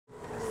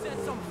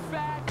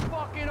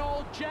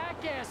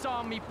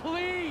me,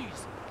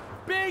 please!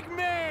 Big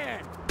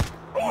man!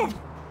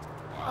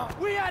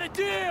 We had a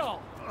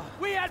deal!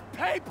 We had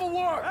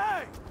paperwork!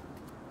 Hey!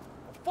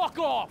 Fuck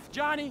off,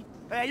 Johnny!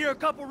 Hey, you're a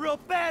couple real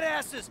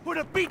badasses! Put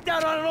a beat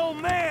down on an old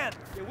man!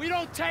 Yeah, we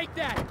don't take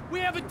that! We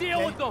have a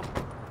deal with them!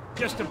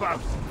 Just about.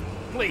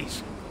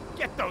 Please,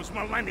 get those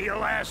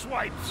millennial ass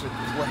wipes. With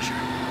pleasure.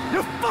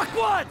 You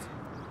fuckwads!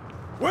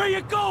 Where are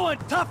you going,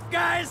 tough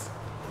guys?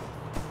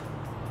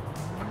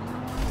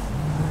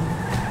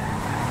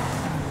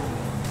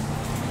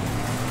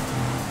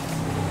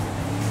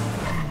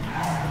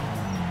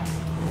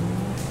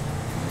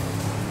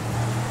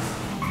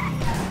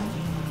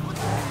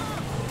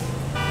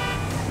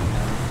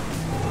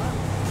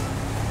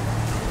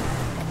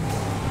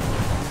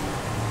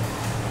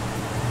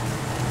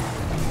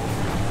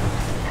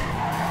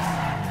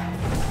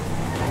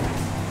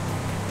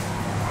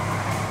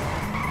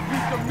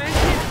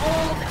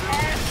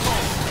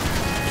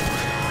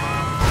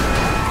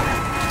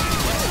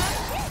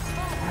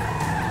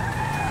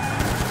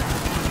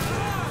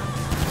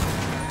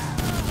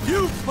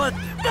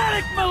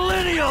 Pathetic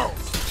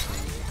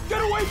millennials!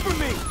 Get away from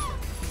me!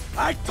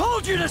 I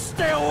told you to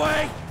stay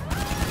away!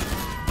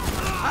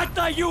 I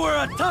thought you were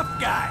a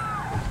tough guy!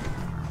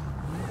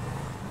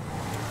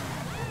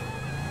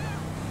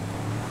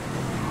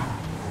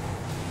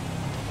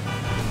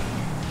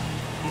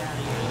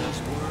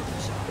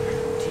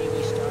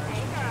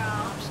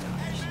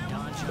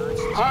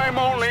 I'm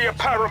only a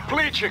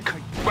paraplegic,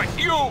 but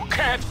you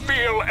can't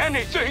feel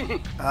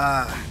anything.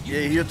 Yeah,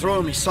 you're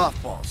throwing me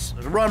softballs.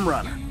 A rum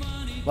runner.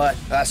 But,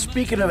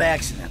 speaking of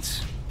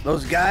accidents,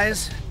 those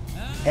guys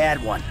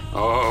had one.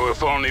 Oh,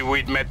 if only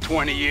we'd met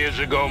 20 years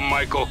ago,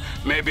 Michael.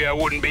 Maybe I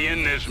wouldn't be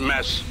in this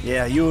mess.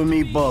 Yeah, you and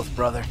me both,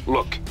 brother.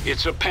 Look,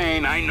 it's a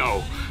pain, I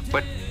know,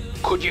 but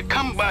could you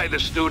come by the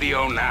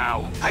studio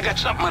now? I got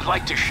something I'd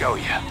like to show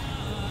you.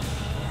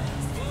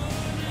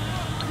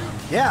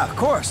 Yeah, of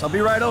course. I'll be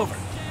right over.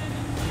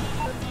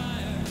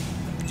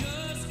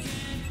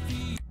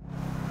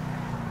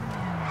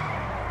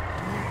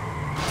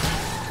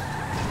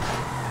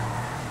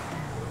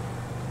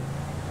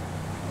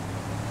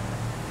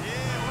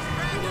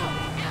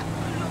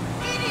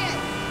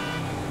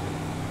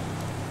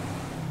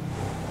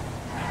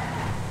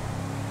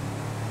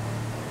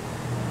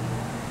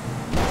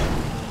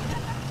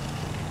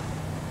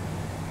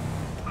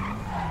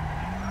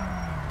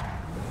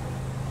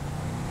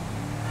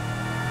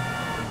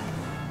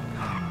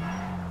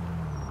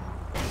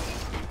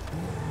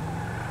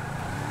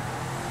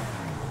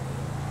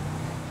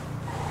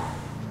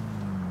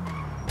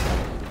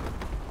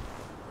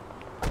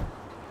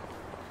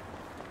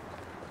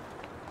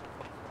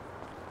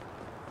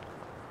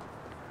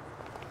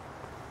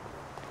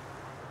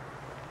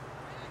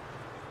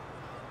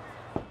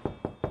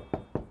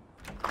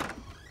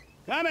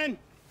 Come in.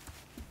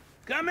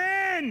 Come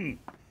in!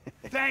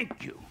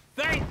 Thank you,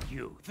 thank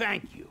you,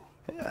 thank you.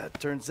 Yeah, it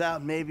turns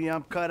out maybe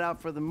I'm cut out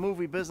for the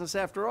movie business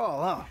after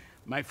all, huh?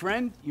 My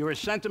friend, you're a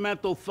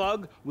sentimental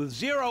thug with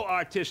zero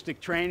artistic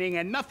training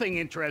and nothing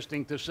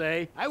interesting to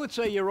say. I would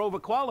say you're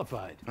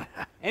overqualified.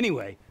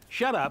 Anyway,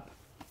 shut up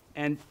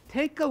and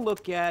take a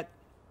look at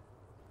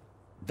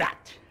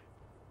that.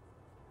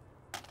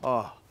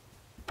 Oh.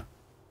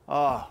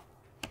 Oh.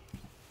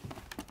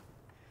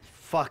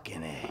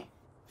 Fucking A.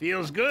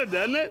 Feels good,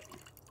 doesn't it?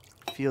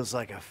 Feels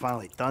like I've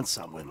finally done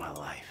something with my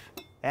life.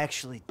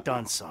 Actually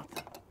done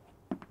something.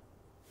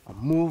 A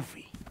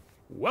movie.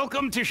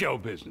 Welcome to show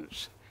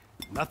business.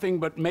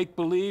 Nothing but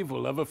make-believe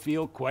will ever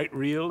feel quite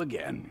real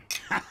again.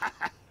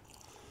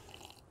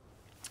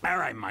 All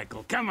right,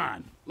 Michael, come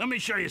on. Let me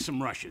show you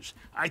some rushes.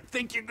 I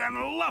think you're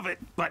gonna love it,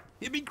 but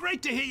it'd be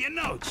great to hear your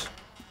notes.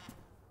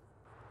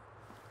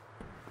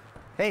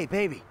 Hey,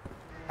 baby.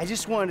 I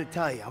just wanted to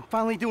tell you, I'm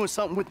finally doing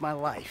something with my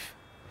life.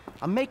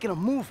 I'm making a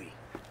movie.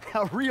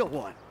 A real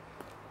one.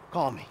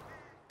 Call me.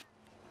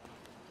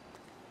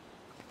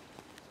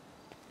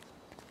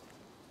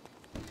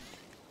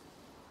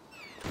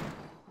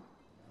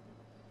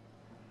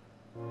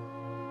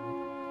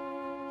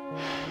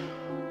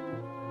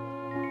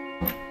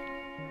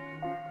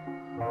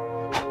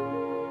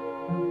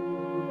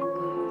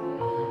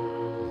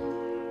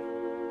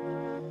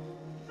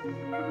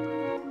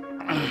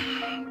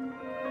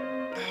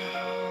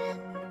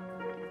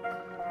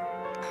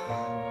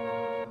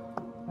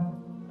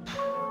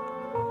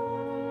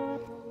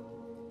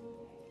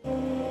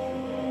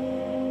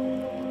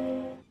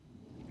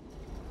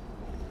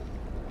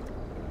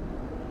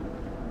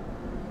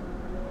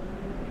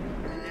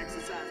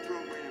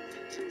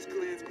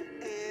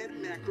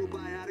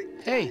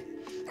 Hey.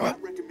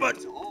 But...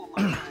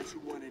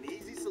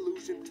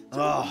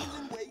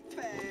 oh.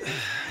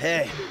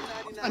 Hey.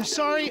 I'm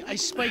sorry I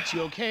spiked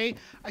you, okay?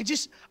 I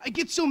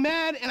get so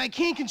mad and I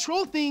can't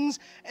control things,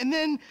 and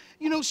then,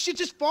 you know, shit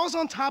just falls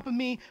on top of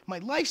me. My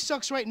life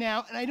sucks right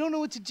now, and I don't know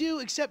what to do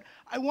except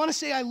I want to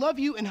say I love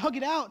you and hug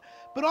it out,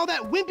 but all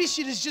that wimpy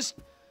shit is just,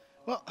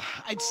 well,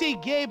 I'd say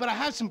gay, but I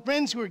have some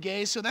friends who are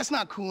gay, so that's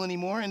not cool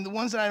anymore, and the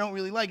ones that I don't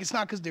really like, it's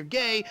not because they're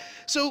gay,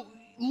 so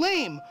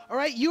lame, all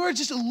right? You are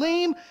just a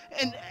lame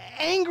and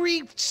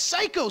angry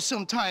psycho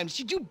sometimes.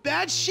 You do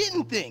bad shit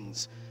and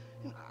things.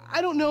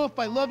 I don't know if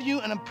I love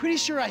you, and I'm pretty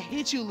sure I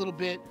hate you a little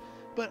bit,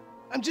 but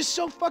I'm just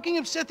so fucking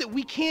upset that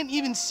we can't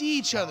even see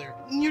each other.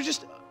 And you're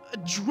just a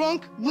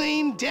drunk,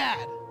 lame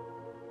dad.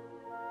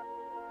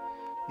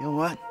 You know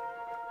what?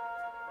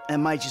 That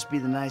might just be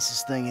the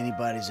nicest thing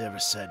anybody's ever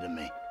said to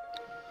me.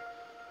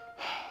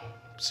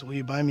 So will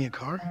you buy me a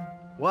car?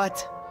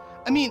 What?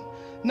 I mean,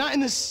 not in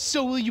the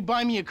so will you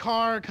buy me a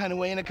car kind of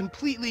way, in a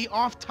completely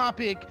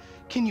off-topic,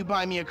 can you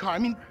buy me a car? I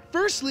mean,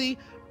 firstly,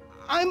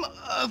 I'm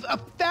a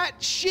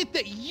fat shit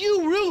that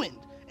you ruined.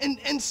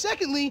 And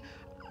secondly,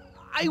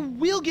 I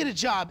will get a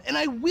job, and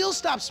I will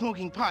stop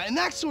smoking pot, in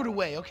that sort of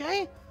way,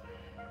 okay?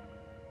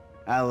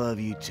 I love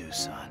you too,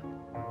 son.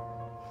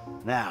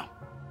 Now,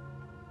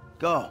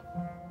 go.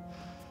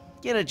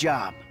 Get a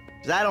job,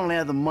 because I don't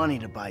have the money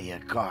to buy you a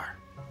car.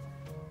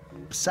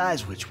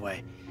 Besides which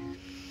way,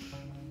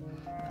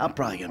 I'm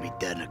probably gonna be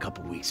dead in a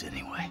couple weeks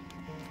anyway.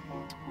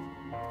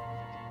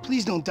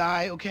 Please don't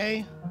die,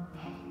 okay?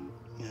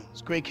 Yeah,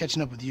 it's great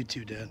catching up with you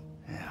two, Dad.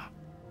 Yeah.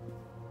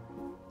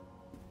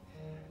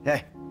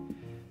 Hey,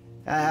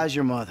 how's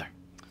your mother?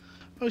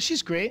 Oh,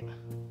 she's great.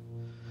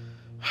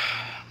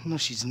 No,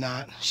 she's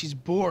not. She's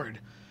bored.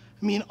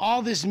 I mean,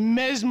 all this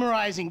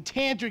mesmerizing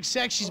tantric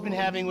sex she's been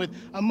having with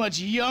a much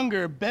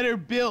younger, better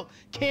built,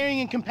 caring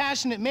and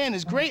compassionate man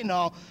is great and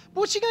all,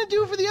 but what's she gonna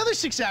do for the other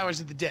 6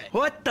 hours of the day?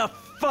 What the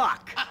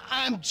fuck?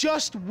 I'm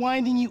just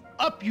winding you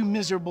up, you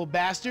miserable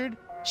bastard.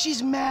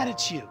 She's mad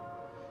at you.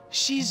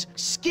 She's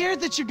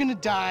scared that you're gonna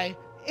die,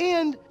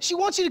 and she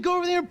wants you to go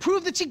over there and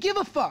prove that you give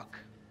a fuck.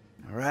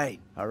 All right.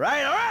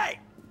 I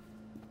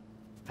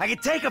can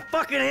take a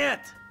fucking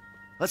hint.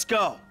 Let's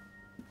go.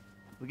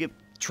 We'll get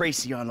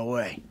Tracy on the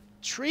way.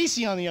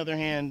 Tracy, on the other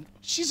hand,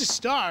 she's a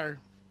star.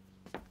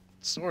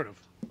 Sort of.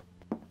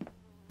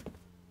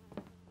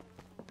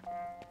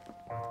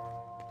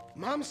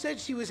 Mom said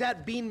she was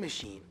at Bean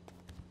Machine.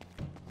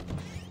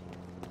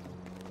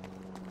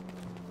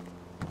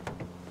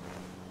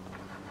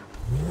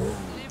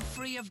 Live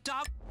free of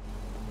dog.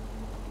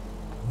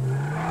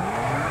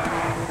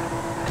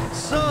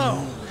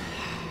 So,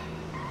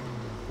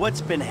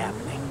 what's been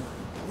happening?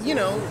 You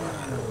know,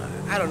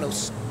 I don't know,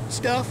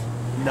 stuff?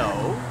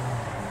 No,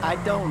 I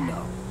don't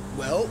know.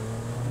 Well,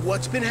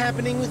 what's been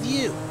happening with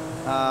you?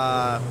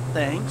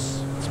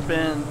 Thanks.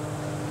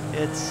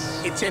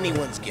 It's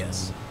anyone's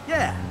guess.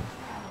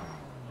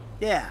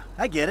 Yeah,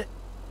 I get it.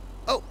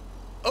 Oh,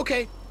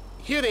 okay.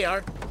 Here they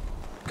are.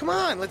 Come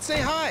on, let's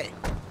say hi.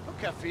 Oh,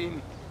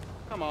 Caffeine.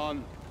 Come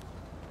on.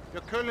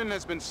 Your curling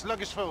has been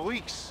sluggish for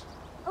weeks.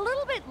 A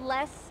little bit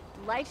less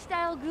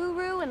lifestyle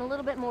guru and a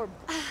little bit more...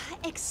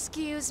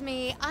 Excuse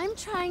me, I'm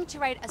trying to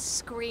write a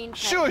screenplay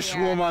Shush,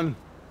 here. woman.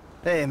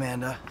 Hey,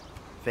 Amanda.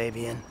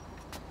 Fabian.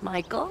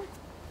 Michael?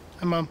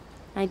 Hi, Mom.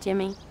 Hi,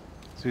 Jimmy.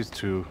 These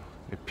two,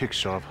 a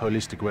picture of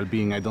holistic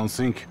well-being, I don't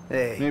think.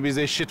 Hey. Maybe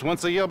they shit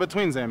once a year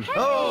between them.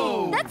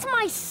 Oh! That's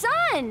my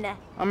son!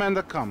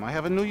 Amanda, come. I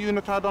have a new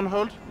unitard on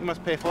hold. You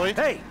must pay for it.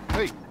 Hey,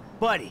 Hey.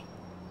 buddy.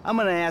 I'm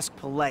gonna ask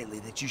politely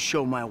that you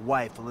show my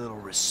wife a little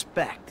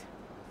respect.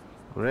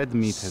 Red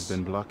meat has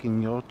been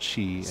blocking your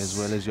chi as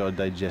well as your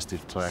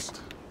digestive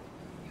tract.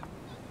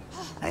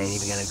 I ain't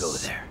even gonna go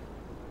there.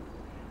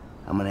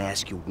 I'm gonna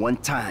ask you one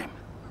time,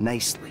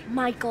 nicely.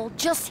 Michael,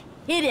 just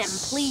hit him,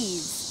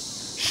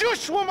 please.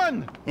 Shush,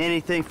 woman!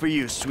 Anything for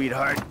you,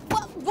 sweetheart.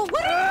 What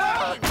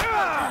are you doing?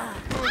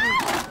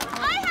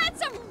 I had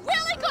some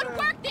really good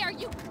work there,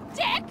 you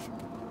dick!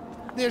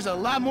 There's a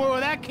lot more where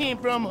that came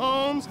from,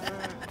 Holmes.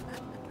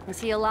 Is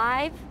he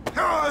alive?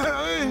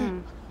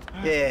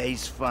 Yeah,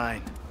 he's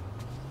fine.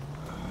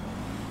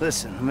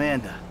 Listen,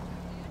 Amanda.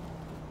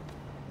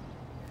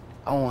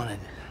 I've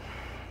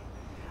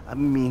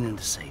been meaning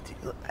to say to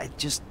you,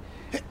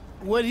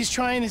 What he's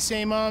trying to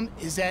say, Mom,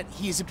 is that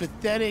he's a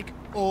pathetic,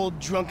 old,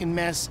 drunken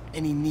mess,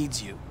 and he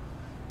needs you.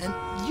 And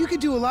you could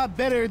do a lot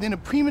better than a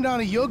prima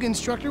donna yoga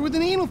instructor with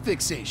an anal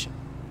fixation.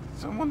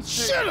 Someone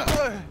say... Shut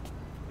up!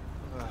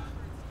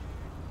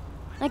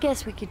 I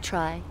guess we could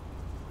try.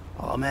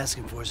 all I'm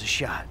asking for is a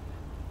shot.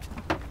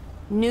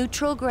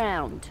 Neutral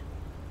ground.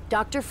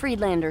 Dr.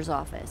 Friedlander's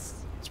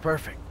office. It's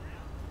perfect.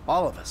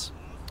 All of us.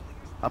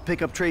 I'll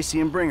pick up Tracy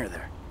and bring her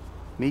there.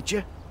 Meet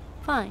you?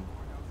 Fine.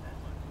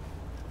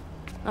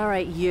 All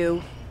right,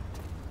 you.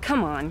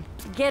 Come on,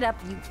 get up,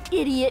 you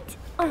idiot.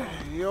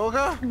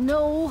 Yoga?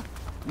 No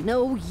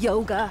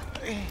yoga.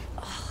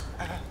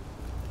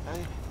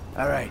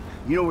 All right,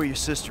 you know where your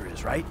sister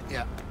is, right?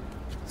 Yeah.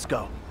 Let's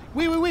go.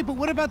 Wait, but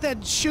what about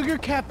that sugar,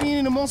 caffeine,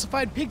 and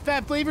emulsified pig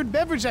fat flavored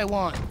beverage I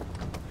want?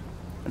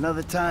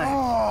 Another time.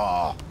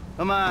 Oh!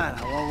 Come on,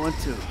 I want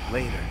one too.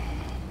 Later.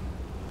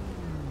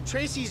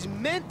 Tracy's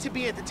meant to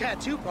be at the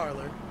tattoo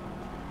parlor.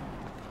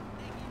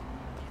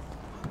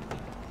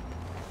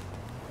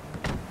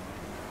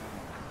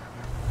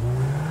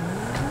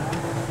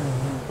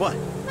 What?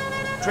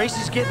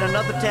 Tracy's getting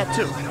another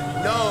tattoo.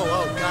 No,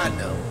 oh God,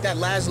 no. That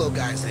Laszlo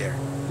guy's there.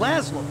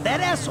 Laszlo,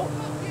 that asshole.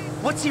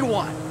 What's he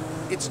want?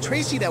 It's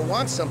Tracy that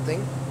wants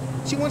something.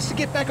 She wants to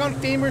get back on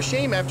Fame or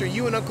Shame after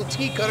you and Uncle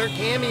T cut her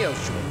cameo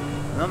short.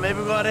 Well, maybe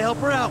we ought to help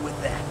her out with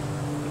that.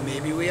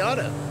 Maybe we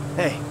oughta.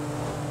 Hey,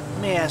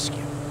 let me ask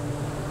you.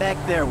 Back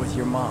there with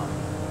your mom.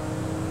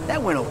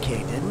 That went okay,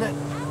 didn't it?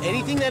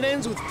 Anything that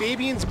ends with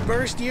Fabian's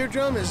burst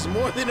eardrum is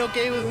more than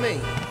okay with me.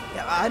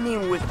 Yeah, I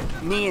mean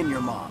with me and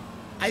your mom.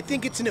 I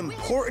think it's an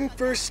important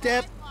first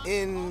step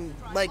in,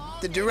 like,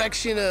 the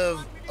direction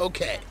of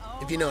okay,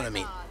 if you know what I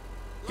mean.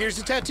 Here's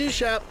the tattoo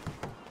shop.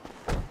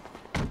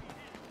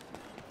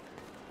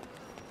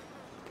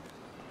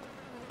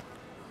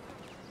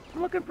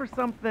 I'm looking for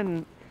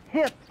something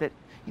hip that,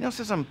 you know,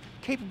 says I'm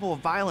capable of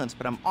violence,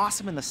 but I'm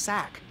awesome in the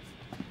sack.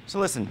 So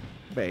listen,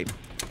 babe,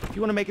 if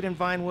you want to make it in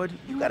Vinewood,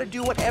 you gotta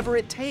do whatever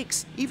it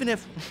takes. Even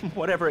if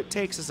whatever it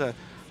takes is a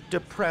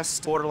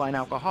depressed, borderline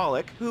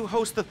alcoholic who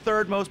hosts the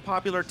 3rd most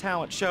popular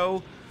talent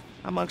show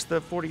amongst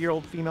the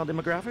 40-year-old female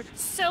demographic.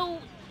 So,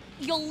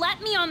 you'll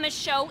let me on the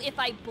show if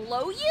I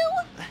blow you?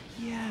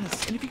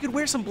 Yes, and if you could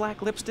wear some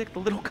black lipstick, the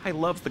little guy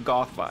loves the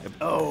goth vibe.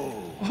 Oh.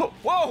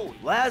 Whoa!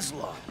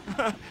 Laszlo.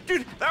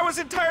 Dude, that was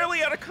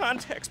entirely out of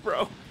context,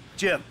 bro.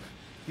 Jim,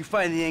 you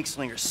find the ink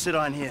slinger, sit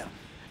on him.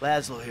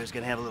 Laszlo here's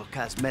gonna have a little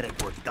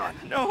cosmetic work done.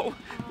 No,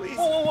 please.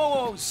 Whoa, whoa,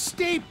 whoa, whoa.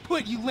 Stay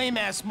put, you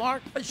lame-ass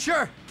Mark.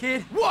 Sure,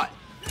 kid. What?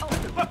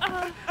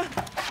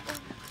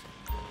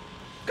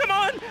 Come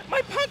on!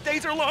 My punk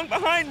days are long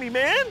behind me,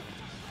 man!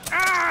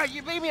 Ah,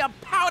 you made me a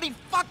pouty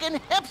fucking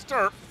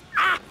hipster!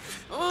 Ah!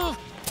 Ooh!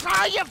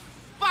 Ah, you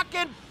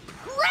fucking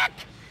prick!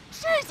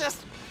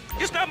 Jesus!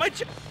 It's not my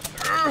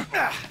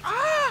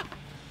Ah!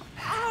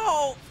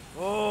 Ow!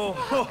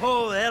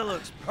 Oh, that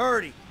looks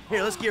purty.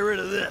 Here, let's get rid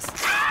of this.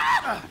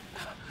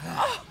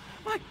 Oh,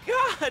 my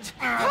God!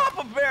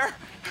 Papa Bear!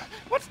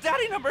 What's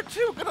Daddy number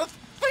 2 gonna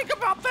think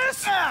about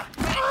this?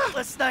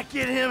 Let's not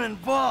get him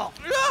involved.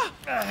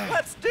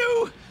 Let's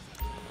do...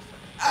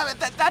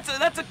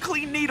 that's a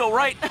clean needle,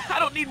 right? I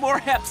don't need more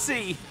Hep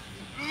C.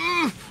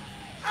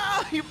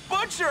 Ah, you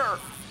butcher!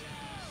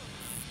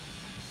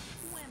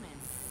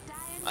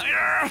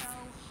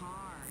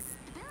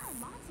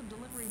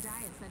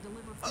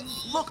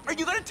 Look, are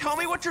you gonna tell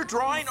me what you're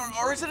drawing,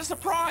 or is it a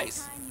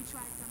surprise?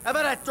 How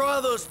about I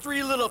draw those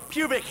 3 little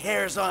pubic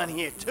hairs on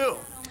here, too?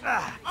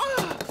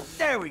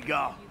 There we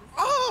go.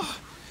 Oh,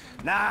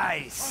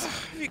 Nice.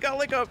 you got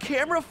like a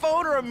camera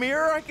phone or a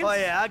mirror I can... Oh,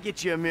 yeah, I'll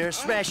get you a mirror,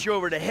 smash you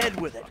over the head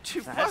with it.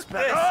 Fuck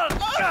better.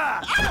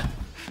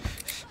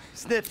 this.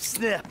 Snip,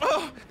 snip.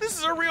 Oh, this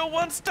is a real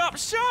one-stop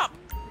shop.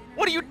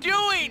 What are you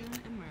doing?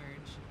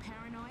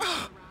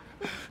 Oh,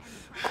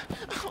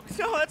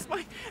 no, that's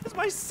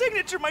my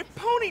signature, my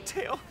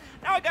ponytail.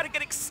 Now I gotta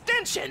get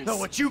extensions. No,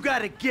 what you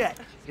gotta get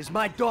is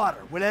my daughter,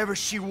 whatever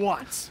she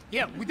wants.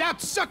 Yeah,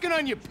 without sucking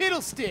on your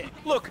piddle stick.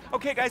 Look,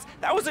 okay, guys,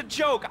 that was a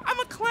joke. I'm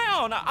a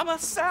clown. I'm a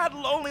sad,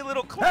 lonely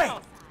little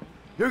clown. Hey,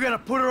 you're gonna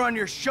put her on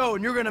your show,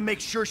 and you're gonna make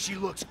sure she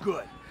looks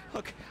good.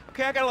 Look,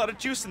 okay, I got a lot of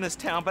juice in this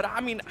town, but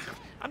I mean,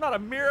 I'm not a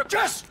miracle.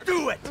 Just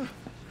do it!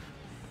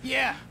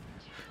 Yeah.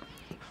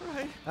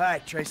 All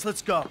right, Trace,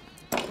 let's go.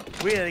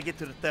 We gotta get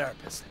to the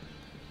therapist.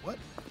 What?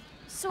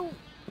 So,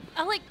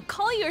 I'll, like,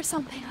 call you or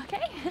something,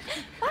 okay?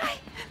 Bye.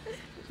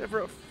 There's ever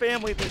a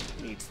family that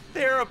needs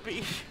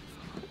therapy.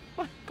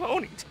 My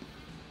ponytail.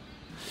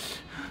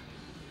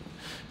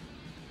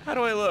 How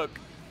do I look?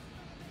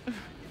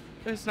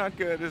 It's not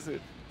good, is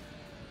it?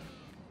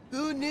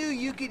 Who knew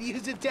you could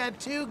use a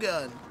tattoo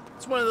gun?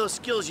 It's one of those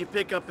skills you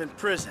pick up in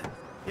prison.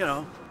 You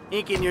know,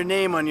 inking your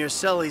name on your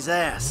cellie's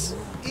ass.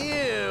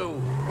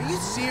 Ew. Are you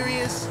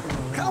serious?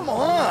 Come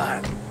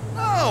on!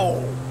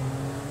 No!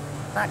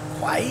 Not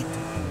quite.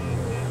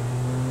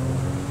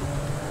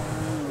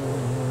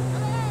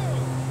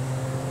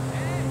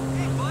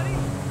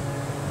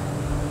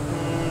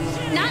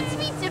 Not to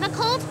be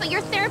difficult, but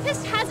your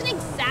therapist hasn't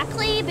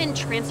exactly been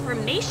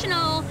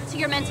transformational to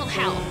your mental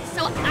health.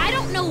 So I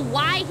don't know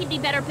why he'd be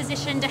better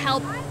positioned to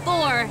help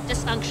 4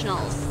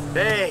 dysfunctionals.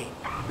 Hey,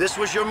 this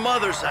was your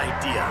mother's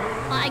idea.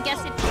 Well, I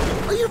guess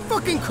it... Are you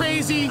fucking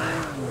crazy?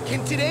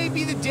 Can today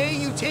be the day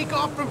you take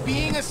off from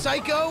being a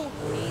psycho?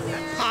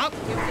 Pop,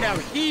 now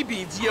he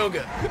beats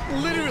yoga.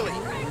 Literally.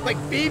 Like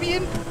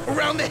Fabian,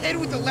 around the head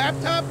with the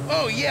laptop?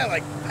 Oh yeah,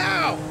 like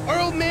pow! Our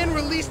old man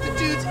released the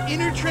dude's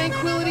inner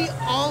tranquility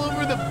all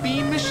over the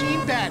beam machine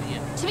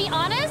patio. To be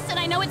honest, and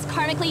I know it's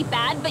karmically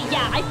bad, but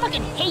yeah, I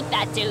fucking hate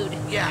that dude.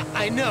 Yeah,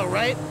 I know,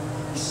 right?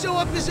 He's so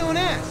up his own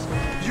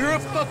ass. You're a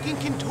fucking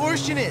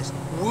contortionist.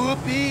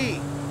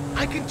 Whoopee.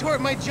 I contort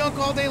my junk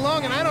all day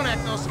long and I don't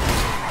act all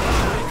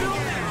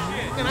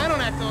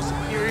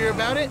superior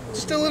about it.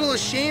 Just a little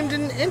ashamed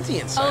and empty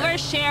inside.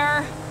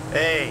 Overshare.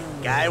 Hey,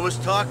 guy was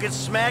talking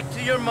smack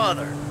to your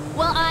mother.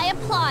 Well, I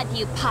applaud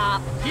you,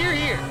 Pop. Here,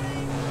 here.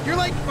 You're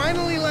like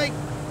finally like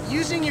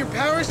using your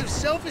powers of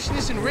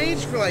selfishness and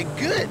rage for like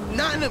good.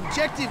 Not an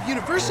objective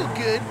universal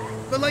good,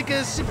 but like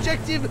a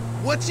subjective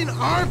what's in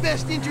our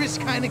best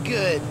interest kind of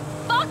good.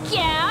 Fuck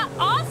yeah!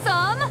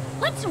 Awesome!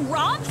 Let's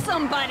rob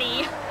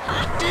somebody!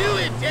 Do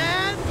it,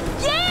 Dad!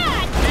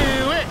 Yeah!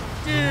 Do it!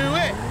 Do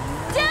it!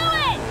 Do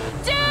it!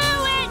 Do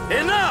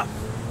it! Enough,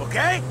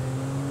 okay?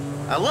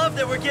 I love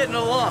that we're getting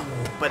along,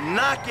 but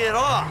knock it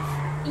off.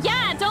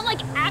 Yeah, don't,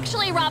 like,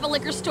 actually rob a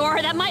liquor store.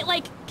 That might,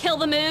 like, kill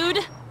the mood.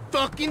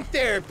 Fucking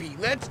therapy.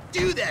 Let's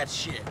do that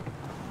shit.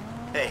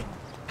 Hey,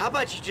 how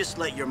about you just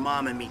let your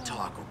mom and me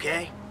talk,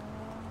 okay?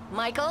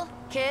 Michael,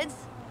 kids,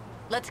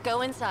 let's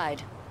go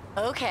inside.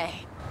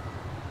 Okay.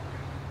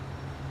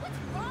 What's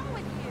wrong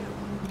with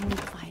you? I'm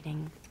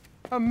fighting.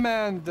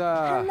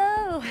 Amanda!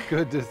 Hello!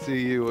 Good to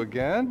see you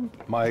again.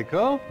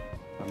 Michael,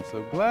 I'm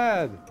so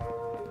glad.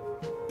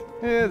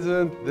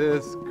 Isn't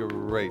this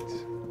great?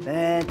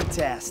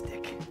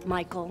 Fantastic.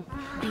 Michael,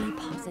 be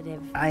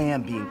positive. I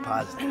am being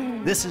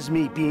positive. This is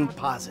me being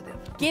positive.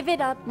 Give it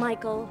up,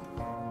 Michael.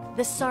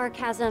 The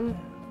sarcasm,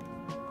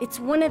 it's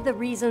one of the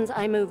reasons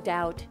I moved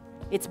out.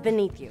 It's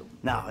beneath you.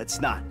 No,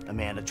 it's not,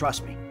 Amanda.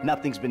 Trust me.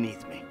 Nothing's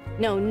beneath me.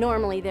 No,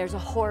 normally there's a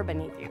whore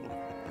beneath you.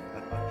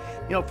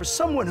 You know, for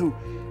someone who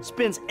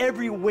spends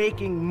every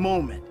waking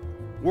moment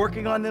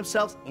working on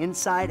themselves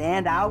inside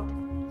and out,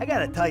 I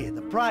gotta tell you,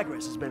 the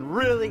progress has been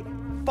really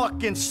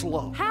fucking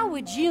slow. How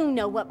would you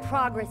know what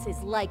progress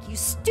is like, you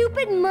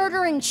stupid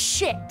murdering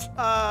shit?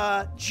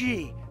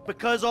 Gee,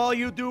 because all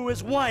you do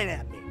is whine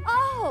at me.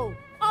 Oh,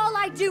 all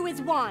I do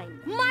is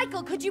whine.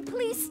 Michael, could you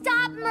please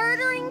stop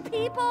murdering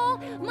people?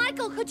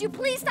 Michael, could you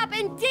please stop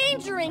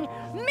endangering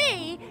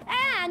me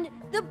and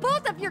the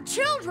both of your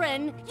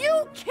children?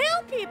 You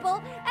kill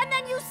people, and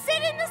then you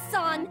sit in the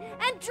sun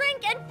and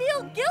drink and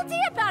feel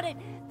guilty about it.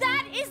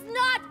 That is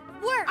not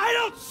work. I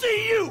don't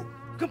see you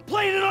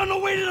complaining on the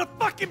way to the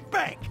fucking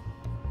bank.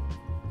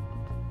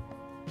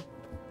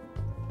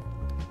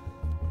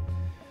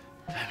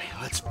 I mean,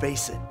 let's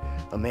face it,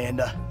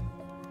 Amanda.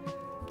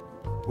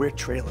 We're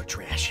trailer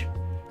trash,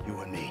 you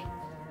and me.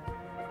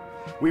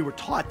 We were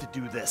taught to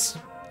do this.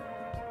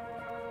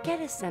 Get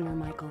a center,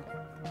 Michael.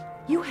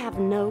 You have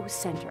no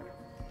center.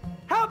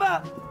 How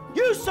about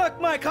you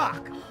suck my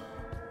cock?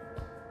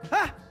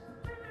 Huh?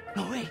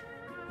 No, wait.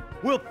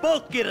 We'll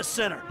both get a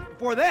center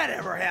before that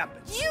ever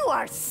happens. You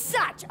are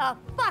such a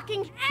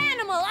fucking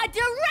animal, a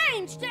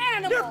deranged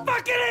animal. You're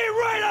fucking ain't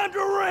right on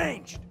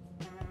deranged.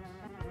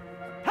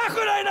 How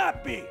could I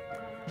not be?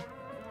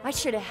 I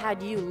should have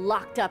had you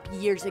locked up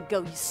years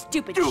ago, you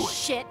stupid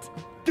shit.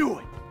 Do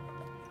it.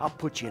 I'll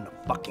put you in the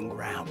fucking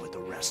ground with the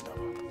rest of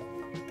them.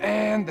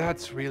 And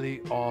that's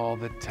really all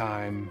the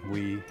time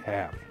we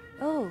have.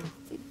 Oh,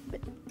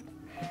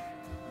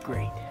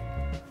 great.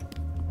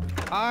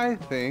 I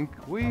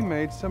think we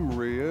made some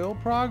real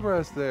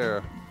progress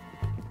there.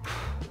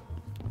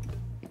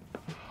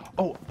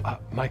 Oh,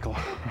 Michael,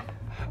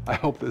 I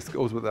hope this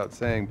goes without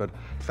saying, but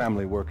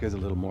family work is a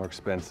little more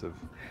expensive.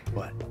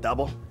 What,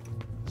 double?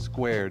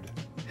 Squared.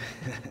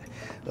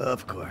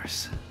 Of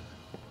course.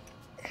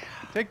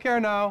 Take care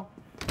now.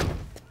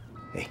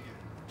 Hey,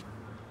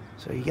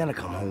 so you gonna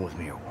come home with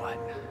me or what?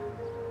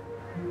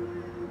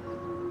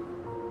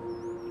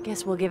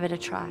 Guess we'll give it a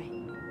try.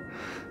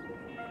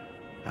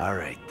 All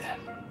right, then.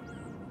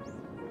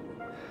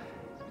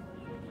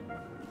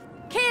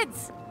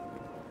 Kids!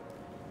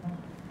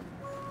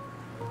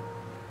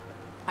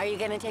 Are you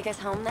gonna take us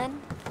home, then?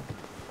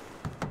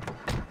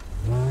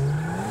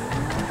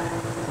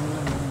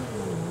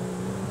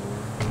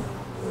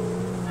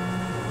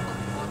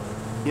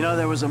 You know,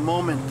 there was a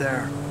moment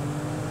there.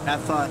 I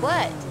thought...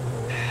 What?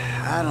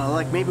 I don't know,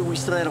 like maybe we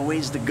still had a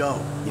ways to go.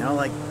 You know,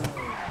 like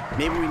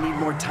maybe we need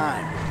more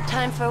time.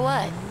 Time for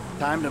what?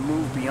 Time to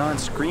move beyond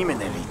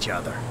screaming at each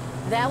other.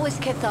 That was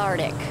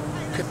cathartic.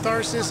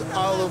 Catharsis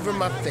all over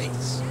my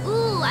face.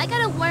 Ooh, I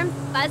got a warm,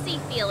 fuzzy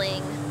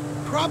feeling.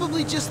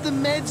 Probably just the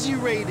meds you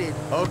raided.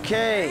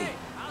 Okay.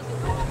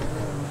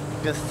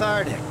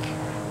 Cathartic.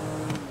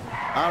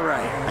 All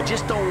right, I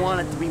just don't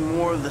want it to be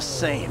more of the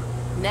same.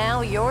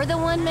 Now you're the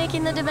one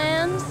making the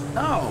demands?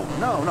 No,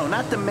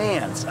 not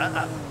demands.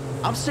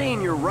 I'm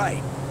saying you're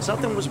right.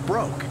 Something was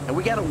broke, and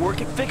we gotta work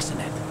at fixing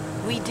it.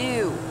 We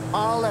do.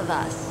 All of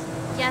us.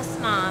 Yes,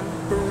 Mom.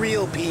 For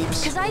real,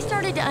 peeps. Because I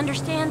started to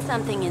understand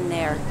something in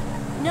there.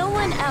 No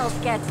one else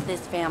gets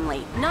this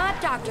family. Not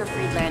Dr.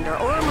 Friedlander,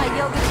 or my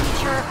yoga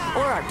teacher,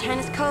 or our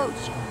tennis coach,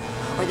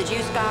 or the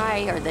juice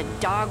guy, or the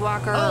dog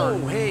walker. Oh,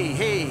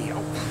 hey.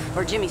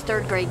 Or Jimmy's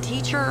third grade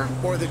teacher.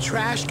 Or the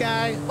trash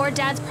guy. Or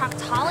Dad's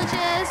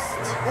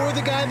proctologist. Or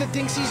the guy that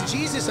thinks he's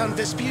Jesus on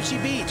Vespucci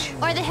Beach.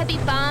 Or the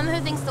hippie bum who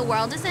thinks the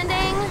world is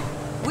ending.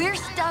 We're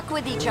stuck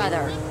with each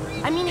other.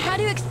 I mean, how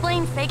do you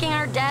explain faking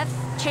our deaths,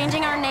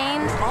 changing our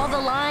names, all the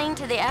lying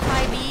to the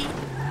FIB?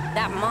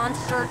 That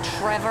monster,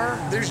 Trevor?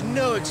 There's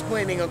no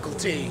explaining Uncle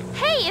T.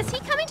 Hey, is he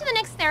coming to the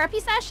next therapy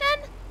session?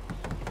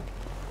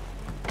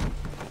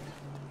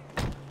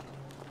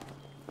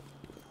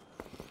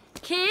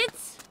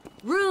 Kids,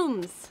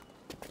 rooms.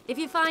 If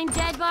you find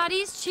dead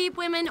bodies, cheap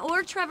women,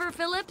 or Trevor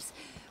Phillips,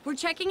 we're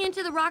checking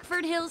into the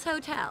Rockford Hills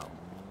Hotel.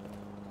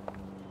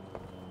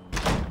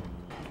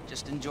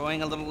 Just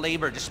enjoying a little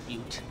labor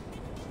dispute.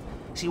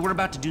 See, we're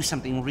about to do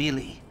something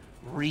really,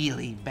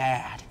 really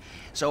bad.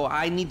 So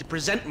I need to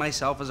present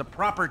myself as a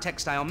proper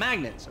textile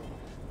magnet.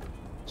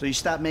 So you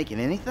stopped making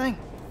anything?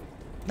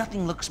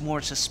 Nothing looks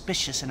more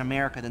suspicious in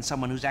America than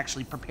someone who's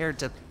actually prepared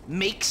to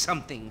make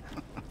something.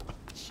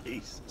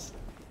 Jesus.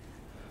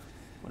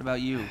 What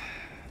about you?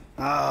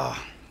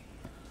 Oh,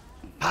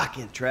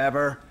 pocket,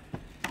 Trevor.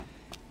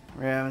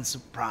 We're having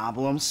some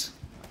problems.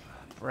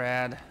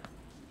 Brad.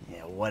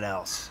 Yeah, what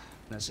else?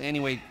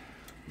 Anyway,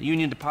 the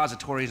Union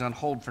Depository is on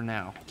hold for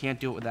now. Can't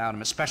do it without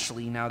him,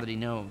 especially now that he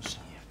knows.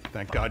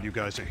 Thank God you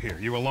guys are here.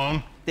 You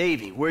alone?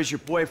 Davey, where's your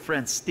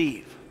boyfriend,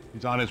 Steve?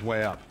 He's on his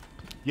way up.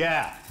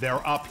 Yeah,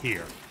 they're up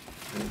here.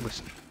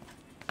 Listen,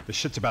 the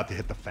shit's about to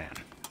hit the fan.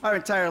 Our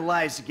entire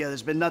lives together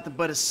has been nothing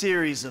but a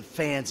series of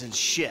fans and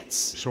shits.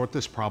 Sort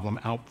this problem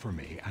out for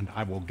me, and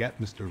I will get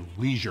Mr.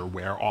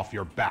 Leisureware off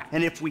your back.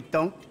 And if we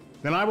don't?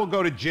 Then I will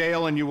go to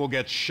jail and you will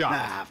get shot.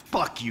 Ah,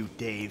 fuck you,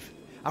 Dave.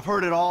 I've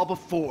heard it all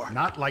before.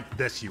 Not like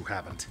this, you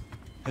haven't.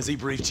 Has he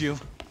briefed you?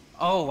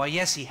 Oh, well,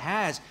 yes, he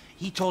has.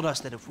 He told us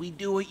that if we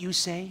do what you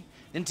say,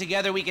 then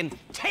together we can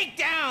take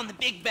down the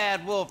big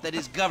bad wolf that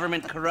is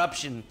government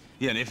corruption.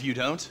 Yeah, and if you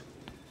don't,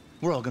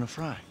 we're all gonna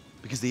fry,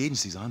 because the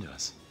agency's onto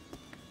us.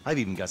 I've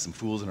even got some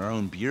fools in our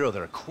own bureau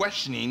that are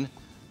questioning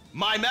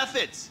my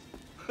methods.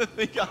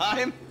 Think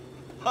I'm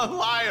a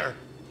liar,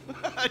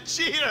 a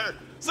cheater,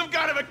 some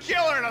kind of a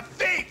killer and a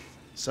thief.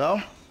 So?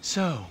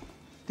 So,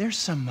 there's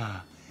some,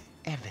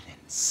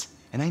 evidence.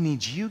 And I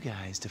need you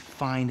guys to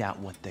find out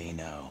what they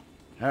know.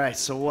 All right,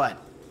 so what?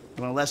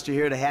 You want Lester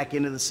here to hack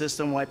into the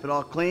system, wipe it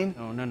all clean?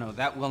 No,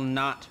 that will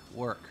not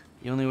work.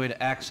 The only way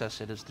to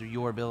access it is through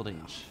your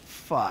buildings.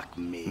 Fuck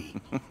me.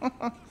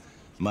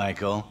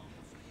 Michael,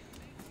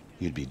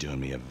 you'd be doing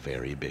me a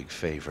very big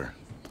favor.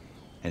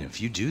 And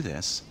if you do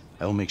this,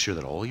 I will make sure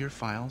that all your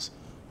files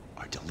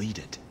are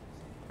deleted.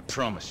 I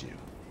promise you.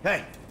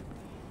 Hey,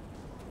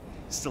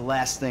 it's the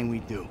last thing we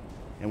do,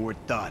 and we're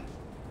done.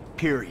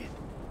 Period.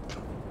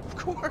 Of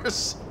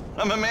course.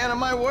 I'm a man of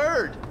my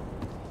word.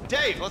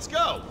 Dave, let's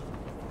go.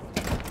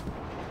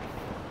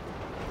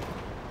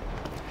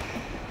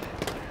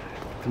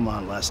 Come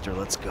on, Lester,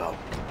 let's go.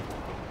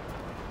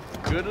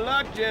 Good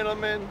luck,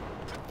 gentlemen.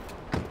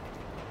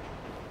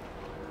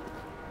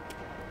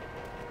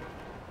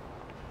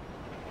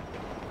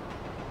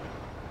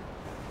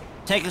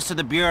 Take us to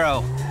the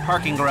Bureau,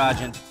 parking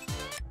garage, and...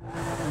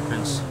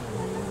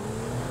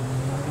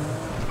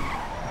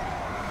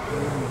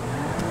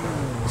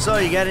 So,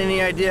 you got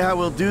any idea how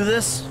we'll do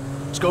this?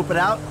 Scope it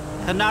out?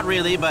 Not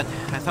really, but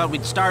I thought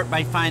we'd start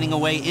by finding a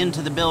way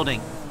into the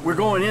building. We're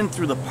going in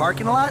through the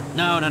parking lot?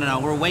 No.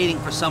 We're waiting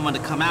for someone to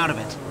come out of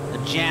it. The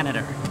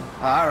janitor.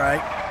 All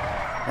right.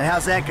 And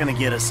how's that gonna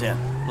get us in?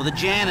 Well, the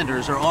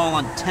janitors are all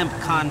on temp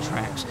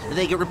contracts.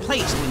 They get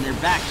replaced when their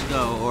backs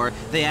go, or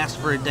they ask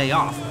for a day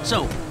off.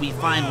 So, we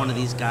find one of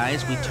these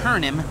guys, we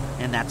turn him,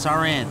 and that's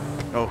our in.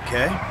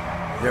 Okay.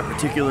 Is there a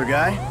particular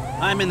guy?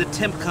 I'm in the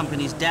temp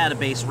company's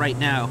database right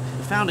now.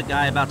 I found a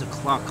guy about to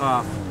clock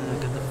off. I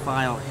got the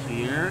file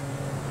here.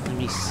 Let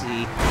me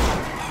see.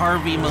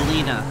 Harvey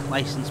Molina,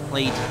 license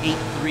plate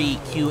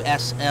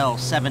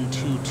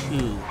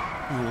 83QSL722.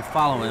 We'll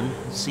follow him,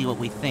 see what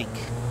we think.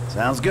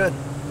 Sounds good.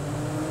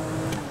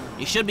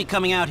 You should be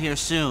coming out here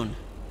soon.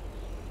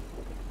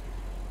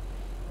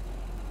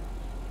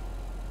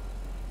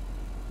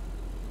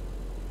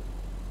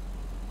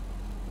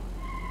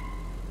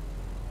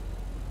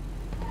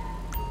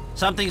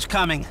 Something's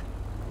coming.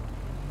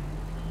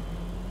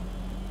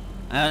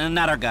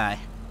 Not our guy.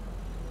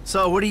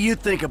 So, what do you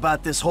think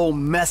about this whole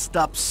messed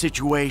up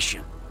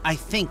situation? I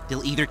think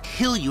they'll either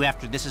kill you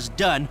after this is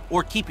done,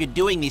 or keep you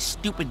doing these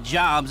stupid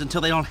jobs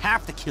until they don't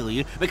have to kill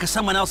you, because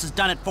someone else has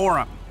done it for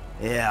them.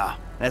 Yeah,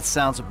 that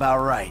sounds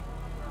about right.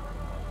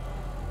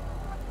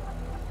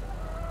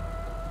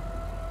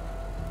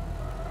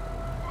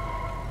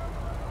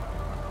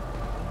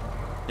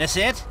 That's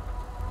it?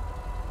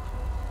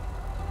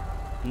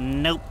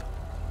 Nope.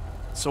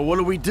 So what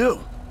do we do?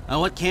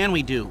 What can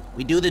we do?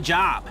 We do the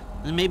job.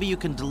 And maybe you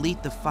can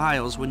delete the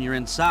files when you're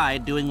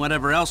inside doing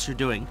whatever else you're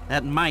doing.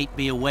 That might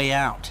be a way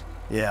out.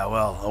 Yeah,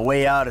 well, a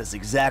way out is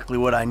exactly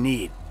what I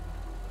need.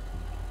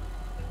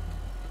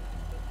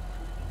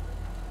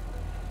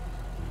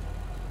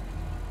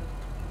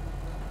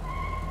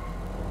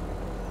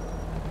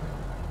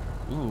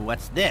 Ooh,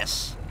 what's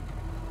this?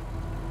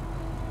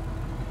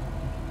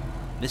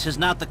 This is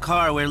not the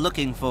car we're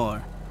looking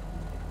for.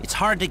 It's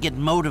hard to get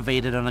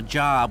motivated on a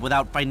job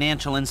without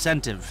financial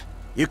incentive.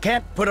 You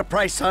can't put a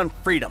price on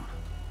freedom.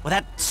 Well,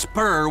 that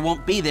spur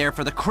won't be there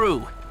for the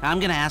crew.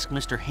 I'm gonna ask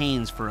Mr.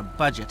 Haynes for a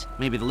budget.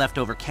 Maybe the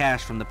leftover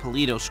cash from the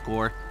Polito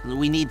score.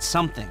 We need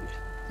something.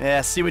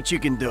 Yeah, see what you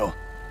can do.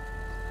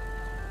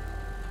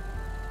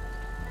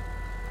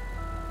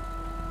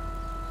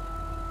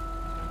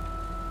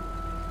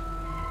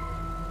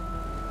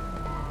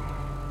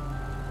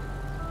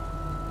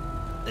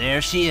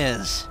 There she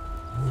is.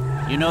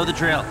 You know the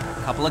drill.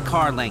 Couple of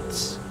car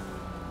lengths.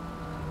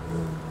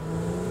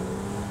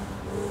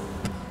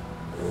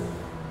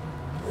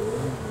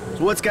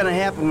 So what's gonna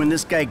happen when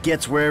this guy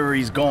gets wherever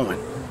he's going?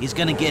 He's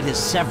gonna get his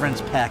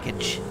severance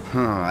package.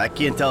 I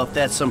can't tell if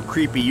that's some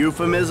creepy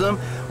euphemism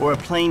or a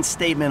plain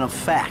statement of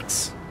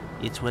facts.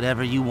 It's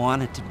whatever you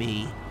want it to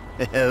be.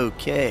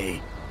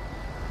 Okay.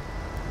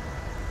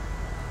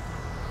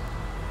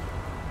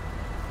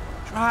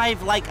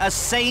 Drive like a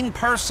sane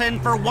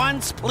person for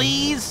once,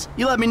 please.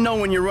 You let me know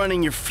when you're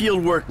running your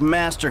fieldwork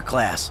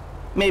masterclass.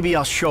 Maybe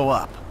I'll show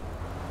up.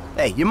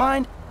 Hey, you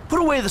mind? Put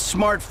away the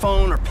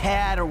smartphone or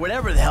pad or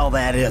whatever the hell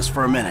that is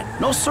for a minute.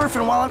 No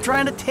surfing while I'm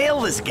trying to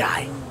tail this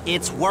guy.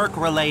 It's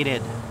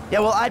work-related. Yeah,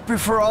 well, I'd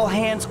prefer all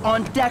hands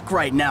on deck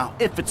right now,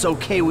 if it's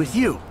okay with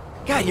you.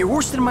 God, you're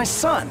worse than my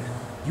son.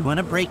 You want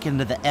to break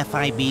into the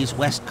FIB's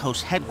West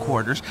Coast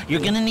headquarters, you're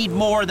gonna need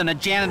more than a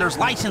janitor's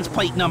license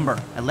plate number.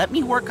 And let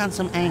me work on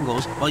some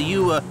angles while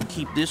you,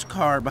 keep this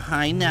car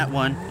behind that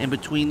one and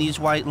between these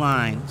white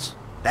lines.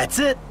 That's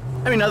it.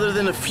 I mean, other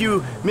than a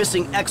few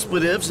missing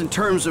expletives in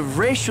terms of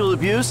racial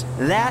abuse,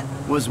 that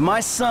was my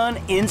son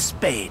in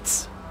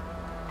spades.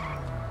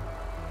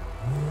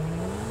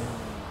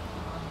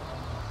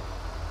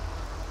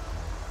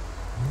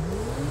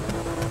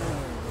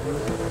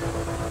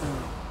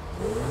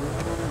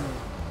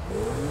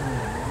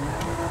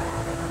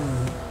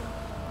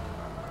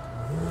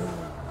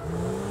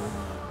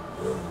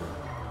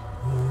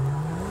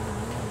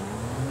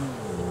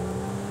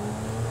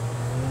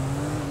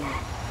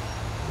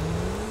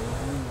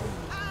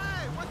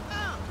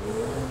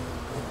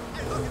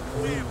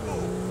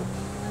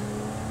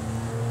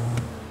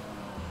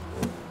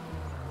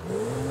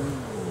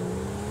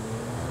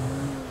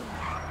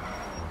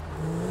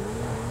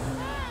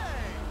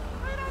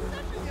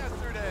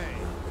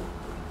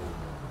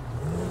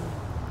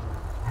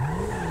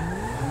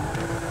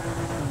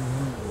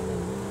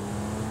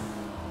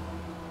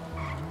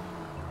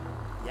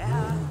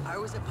 I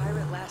was a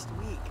pirate last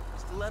week.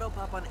 Stiletto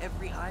pop on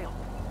every aisle.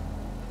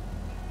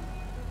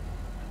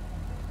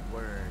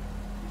 Word.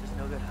 Just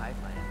no good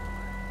hi-fi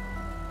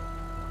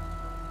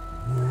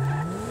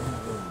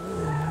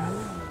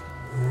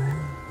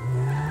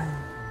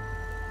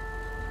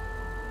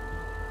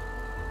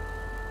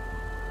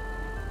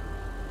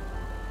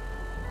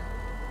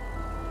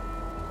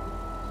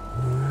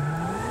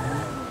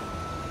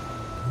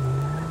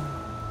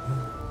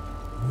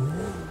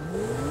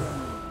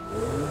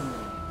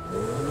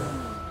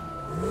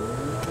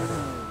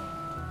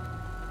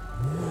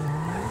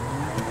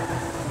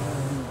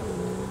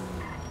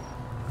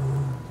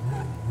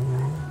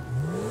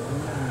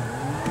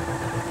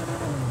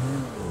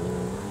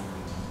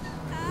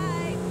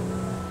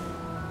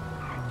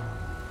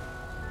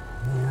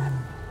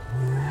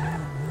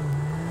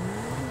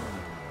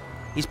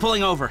He's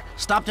pulling over.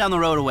 Stop down the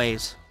road a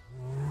ways.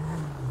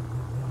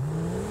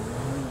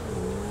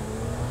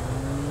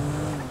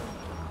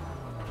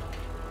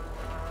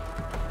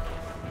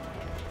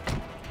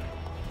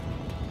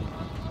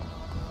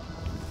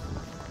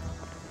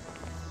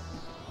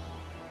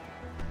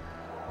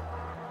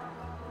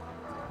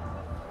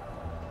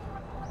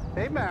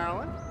 Hey,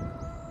 Marilyn.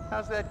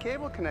 How's that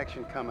cable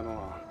connection coming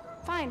along?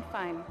 Fine,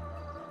 fine.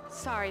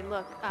 Sorry,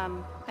 look,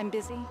 I'm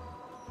busy.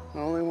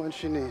 Only when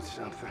she needs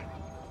something.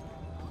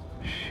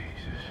 Jesus.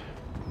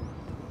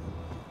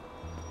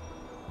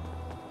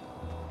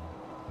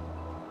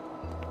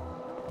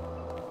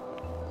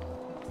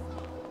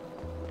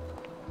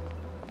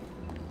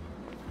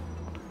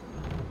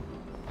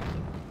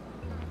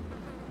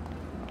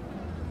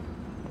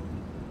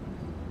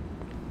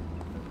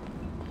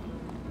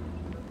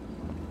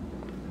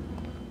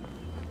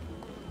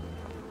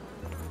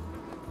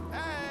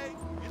 Hey,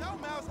 you know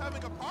Mel's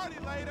having a party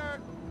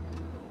later.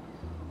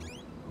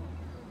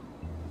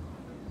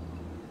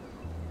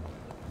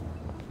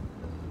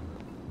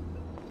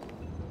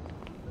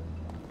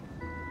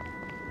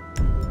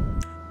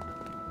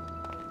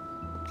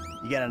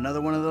 You got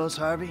another one of those,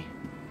 Harvey?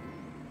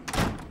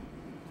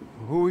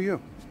 Who are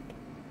you?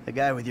 The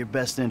guy with your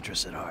best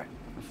interests at heart.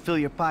 Fill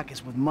your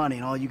pockets with money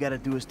and all you gotta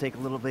do is take a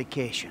little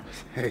vacation.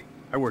 Hey,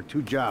 I work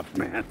 2 jobs,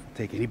 man.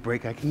 Take any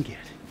break I can get.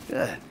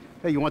 Good.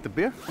 Hey, you want the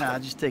beer? Nah, I'll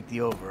just take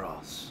the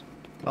overalls.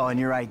 Oh, and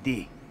your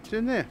ID. It's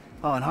in there.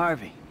 Oh, and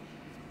Harvey,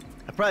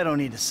 I probably don't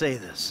need to say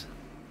this,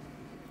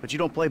 but you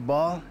don't play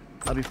ball,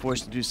 I'll be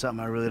forced to do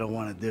something I really don't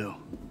want to do.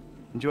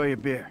 Enjoy your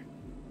beer.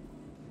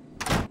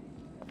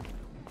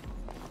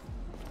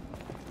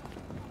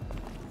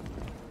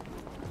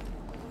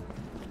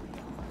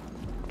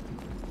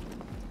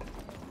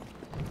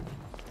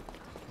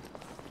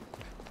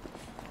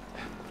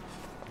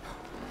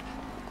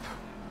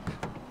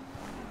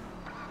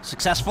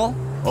 Successful?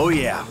 Oh,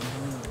 yeah.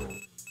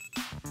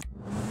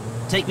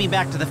 Take me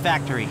back to the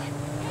factory.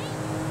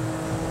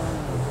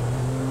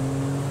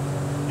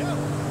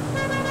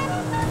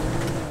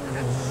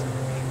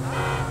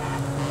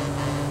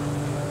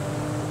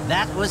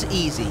 That was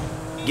easy.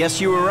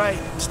 Guess you were right.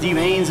 Steve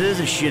Haynes is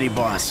a shitty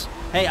boss.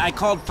 Hey, I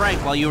called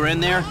Frank while you were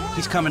in there.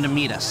 He's coming to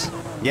meet us.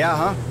 Yeah,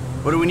 huh?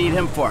 What do we need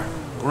him for?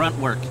 Grunt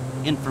work.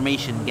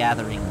 Information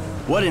gathering.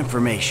 What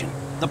information?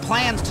 The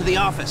plans to the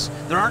office.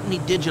 There aren't any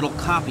digital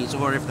copies,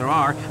 or if there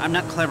are, I'm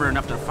not clever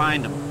enough to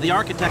find them. The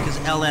architect is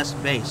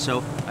LS-based, so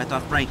I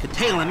thought Frank could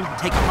tail him and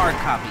take a hard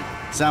copy.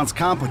 Sounds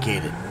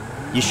complicated.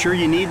 You sure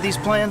you need these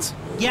plans?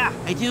 Yeah,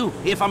 I do.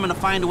 If I'm gonna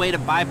find a way to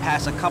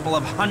bypass a couple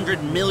of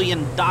 $100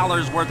 million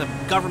worth of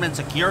government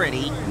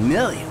security.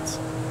 Millions?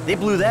 They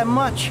blew that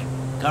much?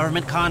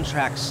 Government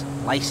contracts.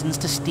 License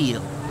to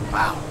steal.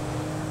 Wow.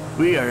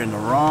 We are in the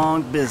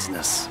wrong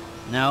business.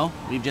 No,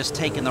 we've just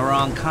taken the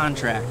wrong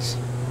contracts.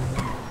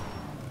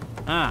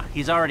 Ah,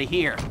 he's already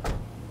here.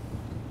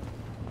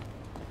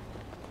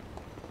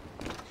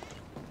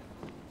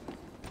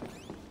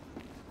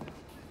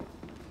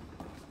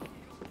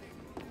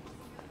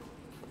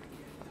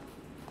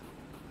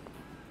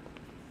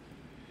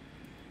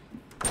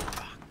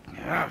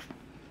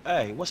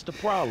 Hey, what's the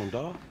problem,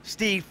 dawg?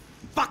 Steve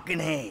fucking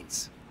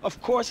Haynes.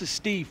 Of course it's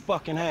Steve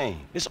fucking Haynes.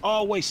 It's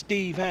always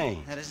Steve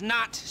Haynes. That is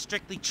not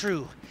strictly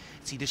true.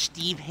 It's either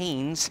Steve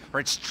Haynes, or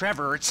it's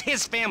Trevor, or it's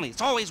his family.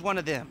 It's always one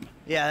of them.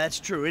 Yeah, that's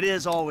true. It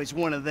is always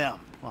one of them.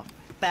 A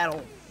fat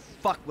old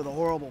fuck with a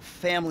horrible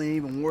family and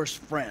even worse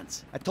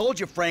friends. I told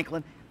you,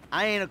 Franklin,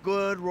 I ain't a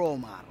good role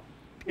model.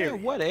 Yeah,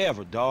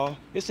 whatever, dawg.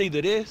 It's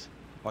either this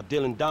or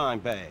dealing dime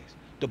bags.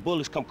 The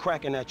bullets come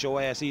cracking at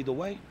your ass either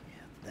way.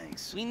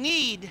 Thanks. We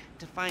need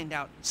to find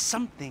out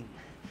something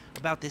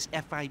about this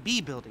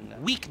FIB building,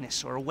 a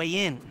weakness or a way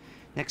in.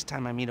 Next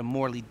time I meet a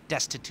morally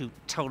destitute,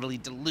 totally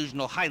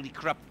delusional, highly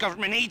corrupt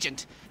government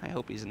agent, I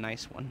hope he's a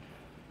nice one.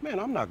 Man,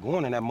 I'm not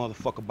going in that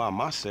motherfucker by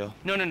myself.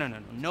 No.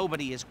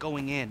 Nobody is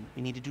going in.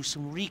 We need to do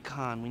some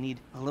recon. We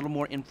need a little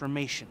more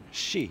information.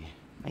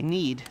 I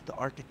need the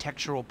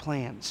architectural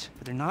plans,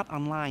 but they're not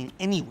online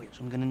anywhere,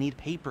 so I'm gonna need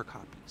paper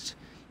copies.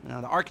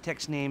 Now, the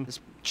architect's name is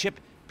Chip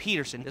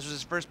Peterson. This was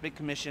his first big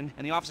commission,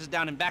 and the office is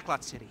down in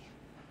Backlot City.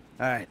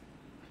 All right.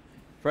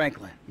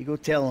 Franklin, you go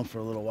tell him for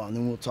a little while, and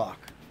then we'll talk.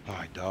 All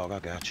right, dawg, I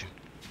got you.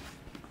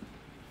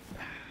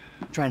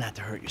 Try not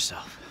to hurt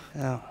yourself.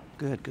 Oh,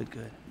 good.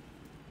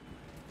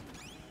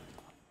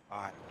 All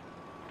right.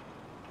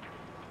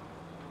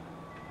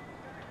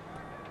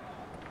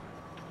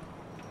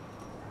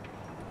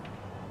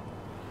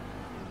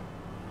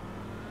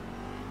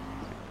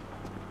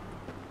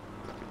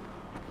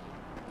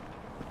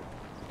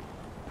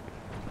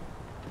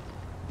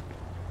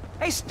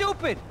 Hey,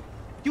 stupid!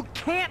 You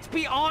can't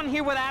be on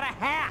here without a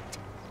hat!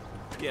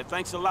 Yeah,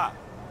 thanks a lot.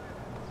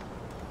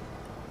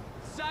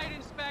 Site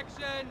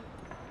inspection!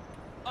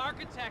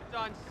 Architect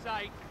on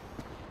site.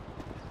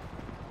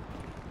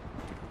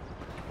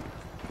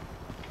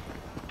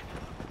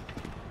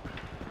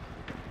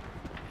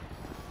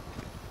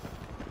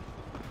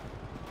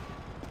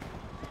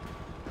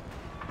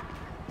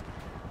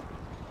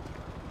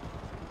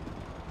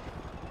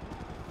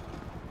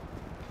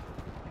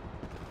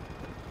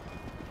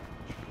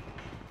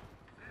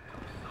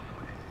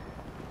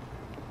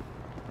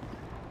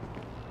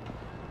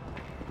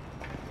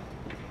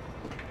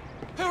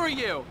 Who are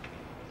you?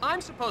 I'm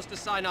supposed to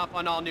sign off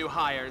on all new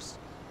hires.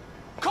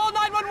 Call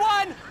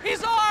 911!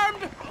 He's armed!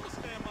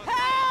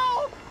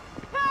 Help!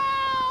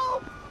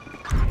 Help!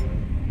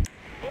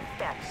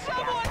 Dispatch.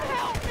 Someone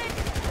help me!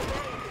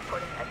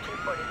 Reporting at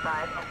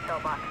 245 at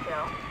Pillbox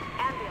Hill.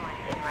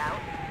 Ambulance en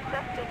route.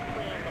 Suspect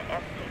fleeing the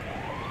FTC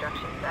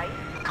construction site.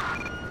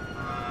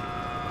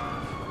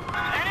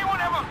 Anyone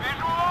have a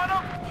visual on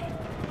him?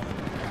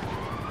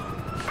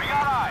 We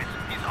got eyes.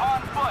 He's on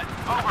foot.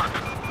 Over.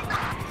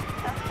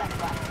 Suspect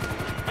left.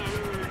 In,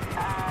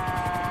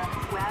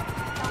 west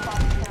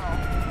Pillbox Hill.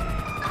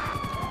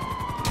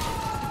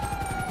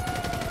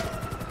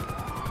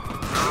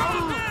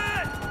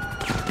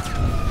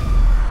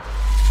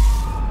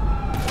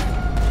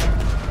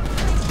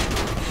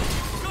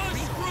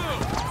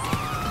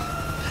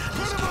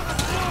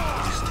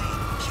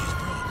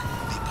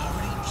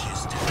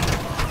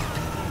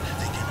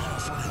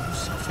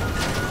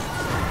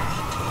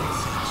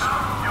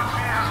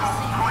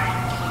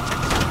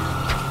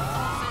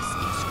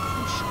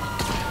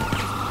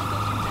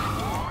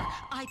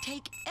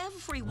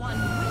 Everyone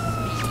with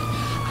me.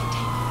 I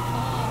take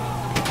all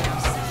of the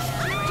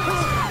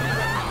senators.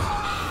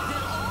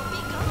 They'll all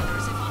be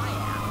governors if I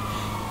am.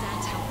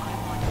 That's how I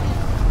want it.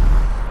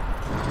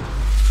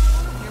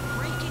 You're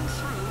breaking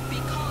through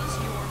because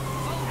you're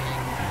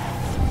voting.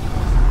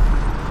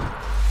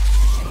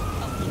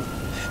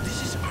 This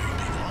is a very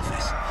big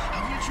office.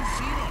 How would you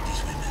feed all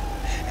these women?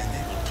 And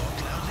they will talk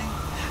loudly.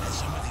 And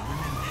some of the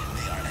women,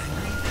 they are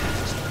angry.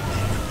 And some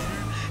they are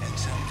bitter. And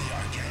some they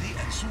are catty.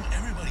 And soon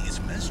everybody is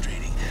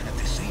menstruating. At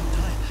the same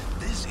time,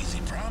 this is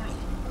a problem.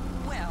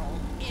 Well,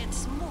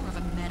 it's more of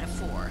a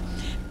metaphor.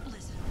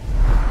 Listen.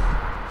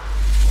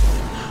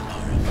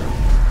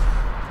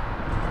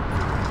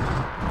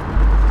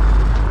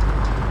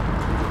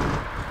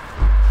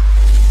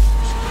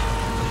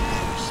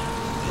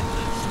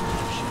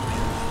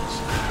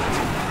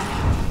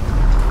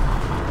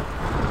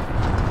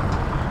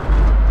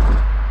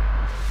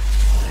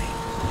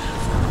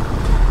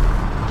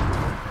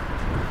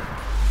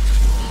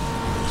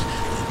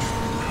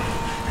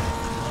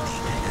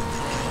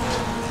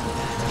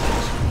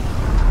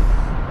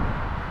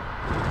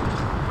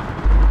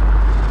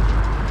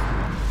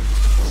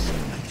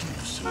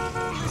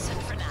 Listen,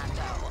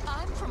 Fernando,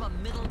 I'm from a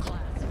middle class.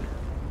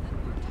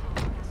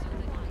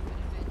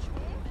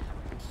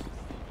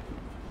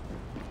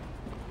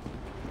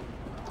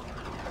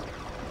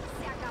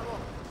 Se acabó.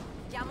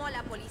 Llamo a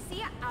la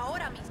policía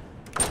ahora mismo.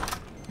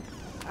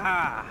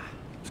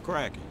 It's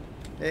cracking.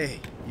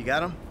 Hey, you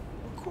got him?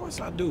 Of course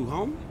I do,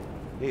 homie.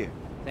 Here.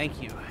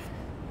 Thank you.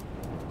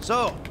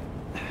 So,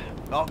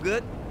 all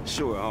good?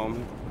 Sure,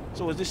 homie.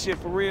 So is this shit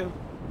for real?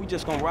 We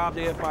just gonna rob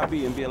the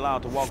FIB and be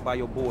allowed to walk by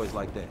your boys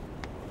like that?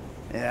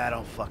 Yeah, I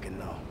don't fucking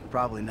know.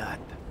 Probably not.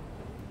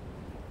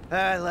 All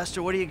right,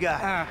 Lester, what do you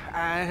got?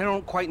 I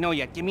don't quite know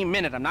yet. Give me a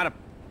minute. I'm not a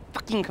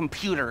fucking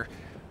computer.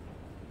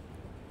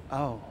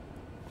 Oh,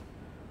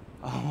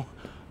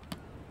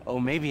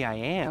 maybe I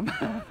am.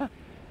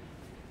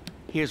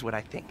 Here's what I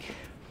think.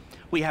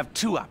 We have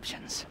two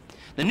options.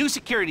 The new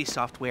security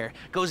software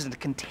goes into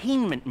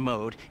containment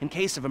mode in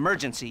case of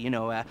emergency, you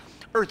know,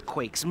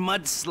 earthquakes,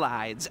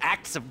 mudslides,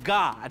 acts of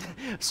God.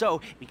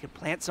 So we could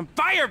plant some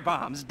fire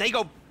bombs. They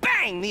go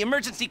bang! The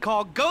emergency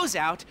call goes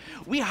out,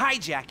 we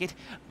hijack it,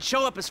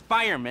 show up as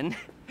firemen,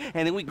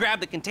 and then we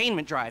grab the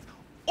containment drive.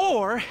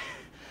 Or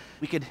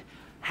we could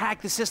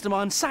hack the system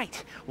on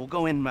site. We'll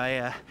go in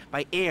by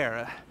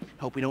air.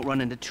 Hope we don't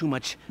run into too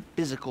much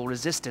physical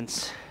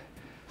resistance.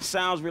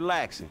 Sounds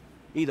relaxing.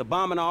 Either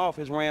bombing our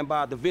office ran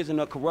by a division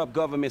of corrupt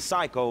government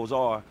psychos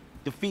or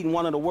defeating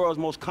one of the world's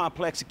most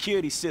complex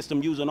security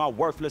systems using our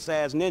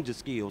worthless-ass ninja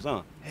skills,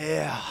 huh?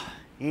 Yeah.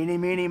 Eeny,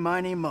 meeny,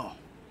 miny, mo.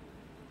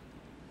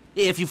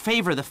 If you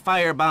favor the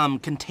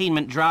firebomb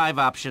containment drive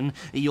option,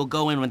 you'll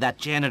go in with that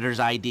janitor's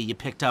ID you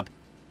picked up.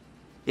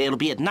 It'll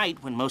be at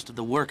night when most of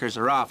the workers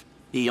are off.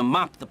 You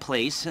mop the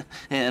place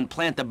and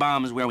plant the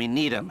bombs where we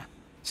need them.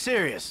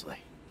 Seriously?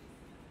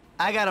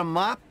 I got a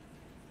mop?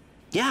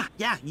 Yeah,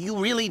 you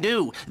really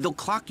do. They'll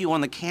clock you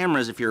on the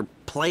cameras if you're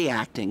play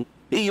acting.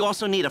 You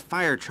also need a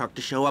fire truck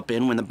to show up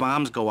in when the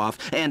bombs go off,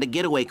 and a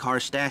getaway car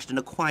stashed in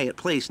a quiet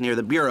place near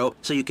the bureau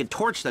so you could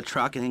torch the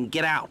truck and then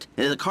get out.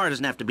 The car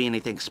doesn't have to be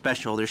anything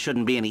special. There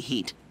shouldn't be any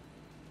heat.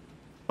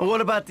 Well,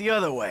 what about the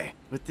other way,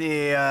 with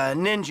the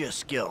ninja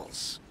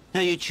skills?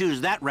 Now, you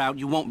choose that route,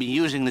 you won't be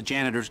using the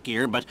janitor's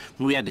gear, but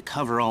we had to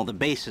cover all the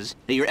bases.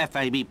 Your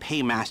FIB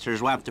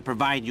paymasters will have to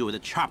provide you with a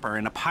chopper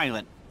and a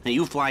pilot. Now,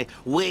 you fly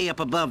way up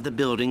above the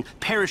building,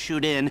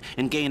 parachute in,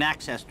 and gain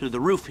access through the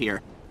roof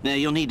here. Now,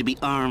 you'll need to be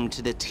armed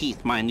to the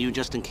teeth, mind you,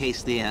 just in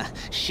case the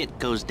shit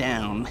goes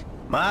down.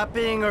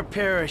 Mopping or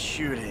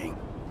parachuting?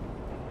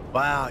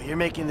 Wow, you're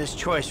making this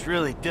choice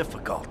really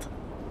difficult.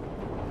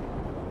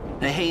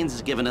 Now, Haynes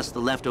has given us the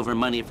leftover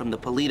money from the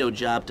Polito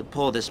job to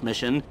pull this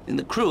mission, and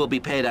the crew will be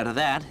paid out of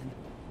that.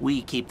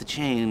 We keep the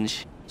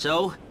change.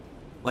 So,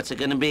 what's it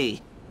gonna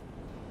be?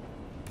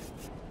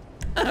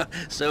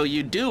 So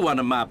you do want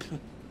to mop?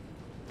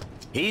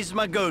 He's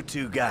my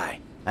go-to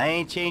guy. I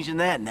ain't changing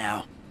that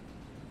now.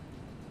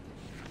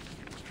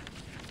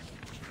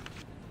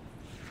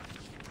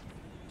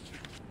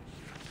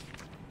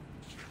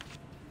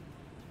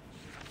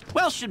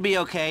 Well, should be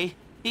okay.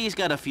 He's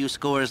got a few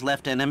scores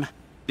left in him.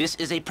 This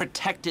is a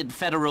protected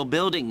federal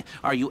building.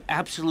 Are you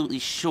absolutely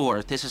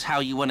sure this is how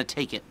you want to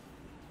take it?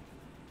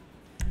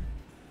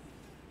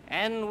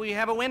 And we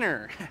have a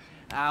winner.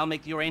 I'll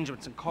make the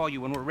arrangements and call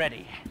you when we're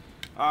ready.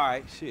 All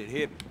right, shit,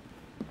 hit me.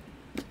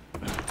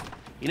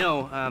 You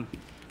know,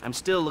 I'm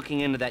still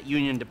looking into that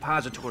union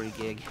depository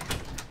gig.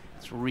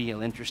 It's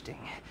real interesting.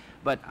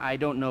 But I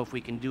don't know if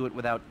we can do it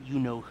without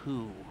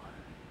you-know-who.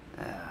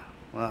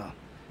 Well,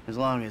 as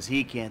long as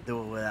he can't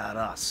do it without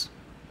us.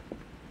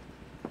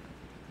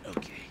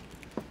 Okay.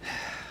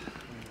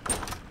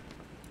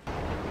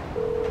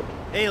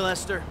 Hey,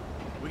 Lester.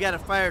 We got a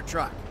fire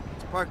truck.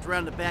 It's parked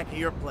around the back of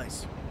your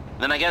place.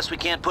 Then I guess we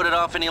can't put it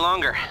off any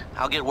longer.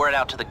 I'll get word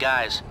out to the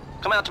guys.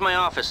 Come out to my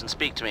office and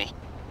speak to me.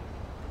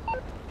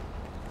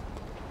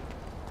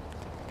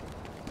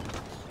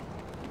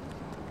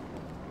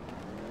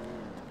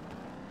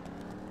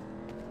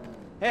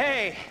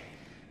 Hey,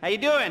 how you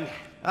doing?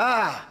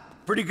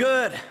 Pretty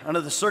good,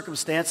 under the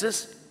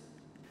circumstances.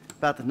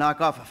 About to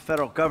knock off a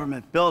federal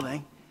government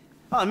building.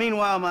 Oh,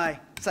 meanwhile, my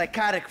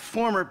psychotic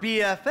former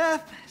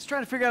BFF is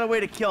trying to figure out a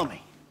way to kill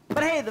me.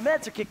 But hey, the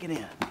meds are kicking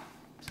in.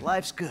 So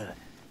life's good.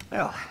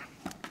 Well,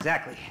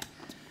 exactly.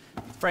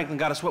 Franklin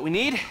got us what we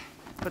need.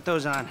 Put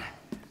those on.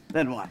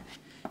 Then what?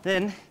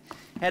 Then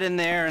head in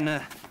there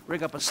and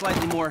rig up a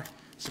slightly more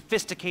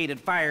sophisticated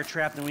fire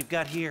trap than we've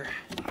got here.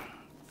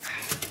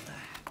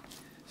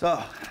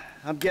 So,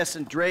 I'm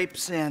guessing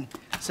drapes and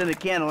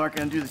scented candle aren't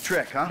gonna do the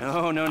trick, huh?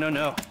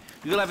 No.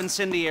 You'll have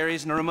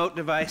incendiaries and a remote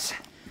device.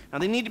 Now,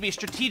 they need to be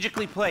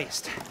strategically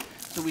placed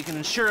so we can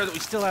ensure that we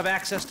still have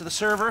access to the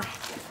server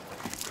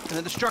and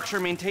that the structure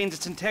maintains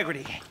its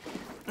integrity.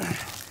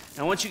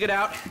 Now, once you get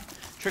out,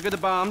 trigger the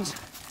bombs,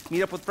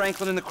 meet up with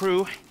Franklin and the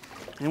crew,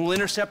 and we'll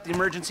intercept the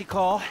emergency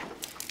call,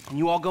 and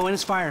you all go in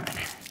as firemen.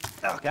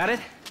 Got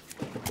it?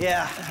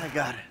 Yeah, I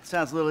got it.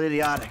 Sounds a little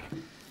idiotic.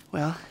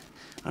 Well,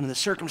 under the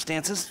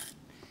circumstances,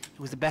 it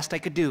was the best I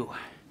could do.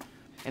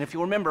 And if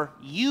you remember,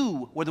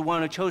 you were the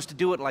one who chose to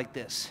do it like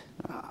this.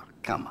 Oh,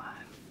 come on.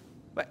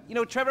 But, you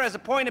know, Trevor has a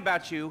point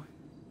about you.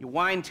 You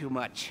whine too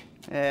much.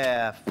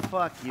 Yeah,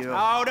 fuck you.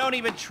 Oh, don't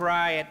even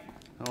try it.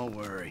 Don't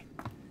worry.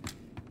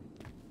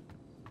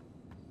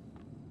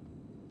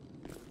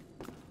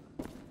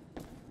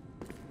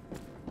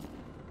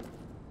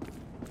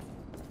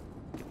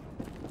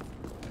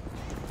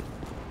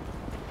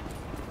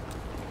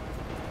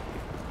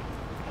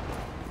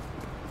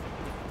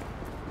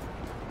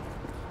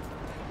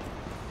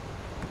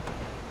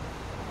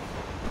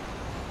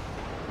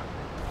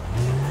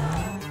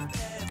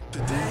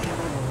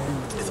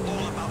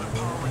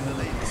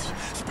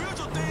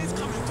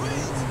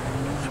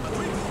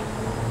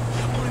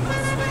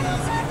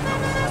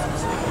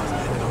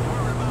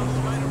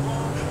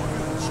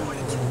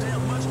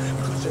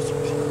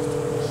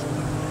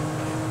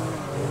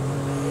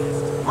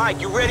 Mike,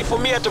 you ready for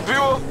me at the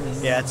Bureau?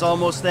 Yeah, it's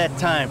almost that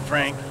time,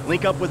 Frank.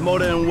 Link up with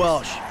Moda and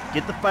Welsh.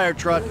 Get the fire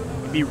truck.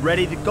 Be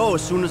ready to go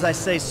as soon as I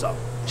say so.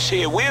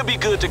 Shit, we'll be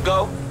good to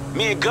go.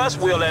 Me and Gus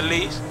will, at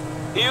least.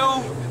 You?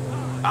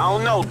 I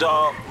don't know,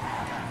 dog.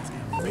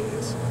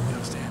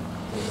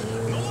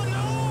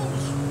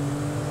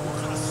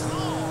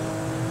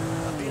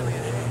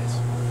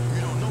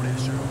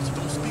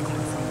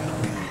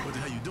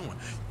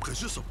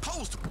 You're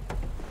supposed to.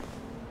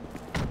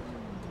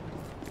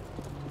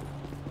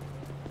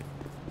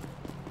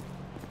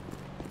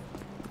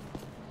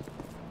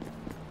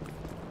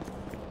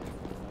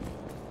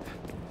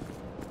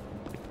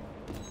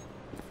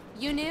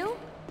 You new?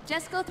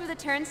 Just go through the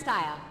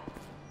turnstile.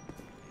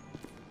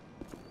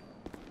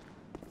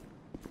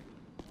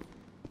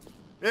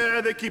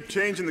 Yeah, they keep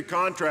changing the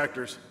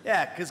contractors.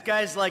 Yeah, because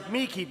guys like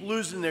me keep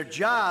losing their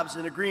jobs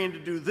and agreeing to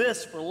do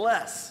this for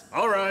less.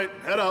 All right,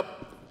 head up.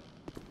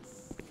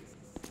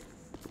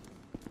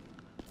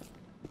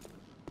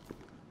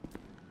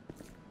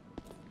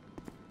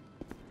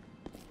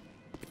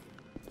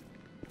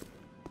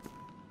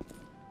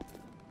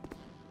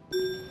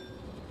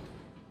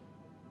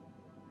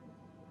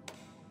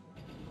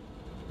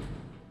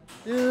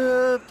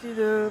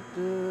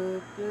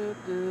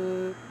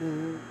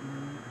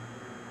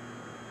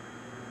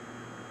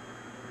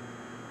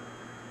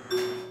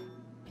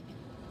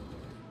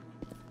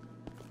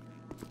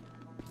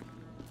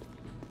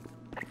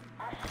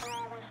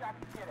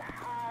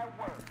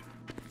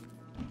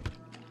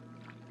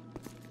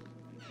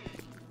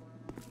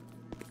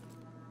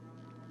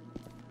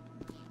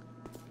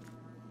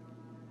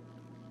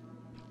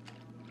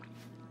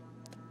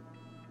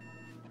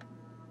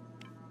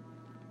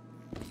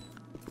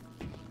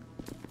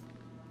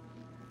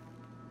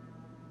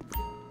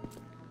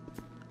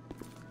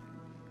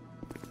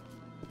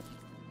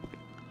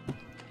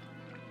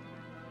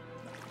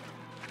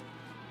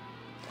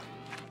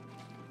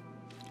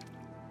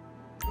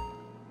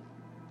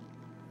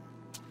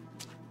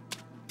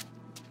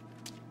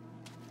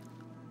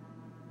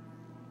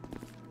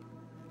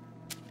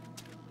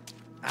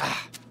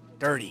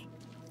 Dirty.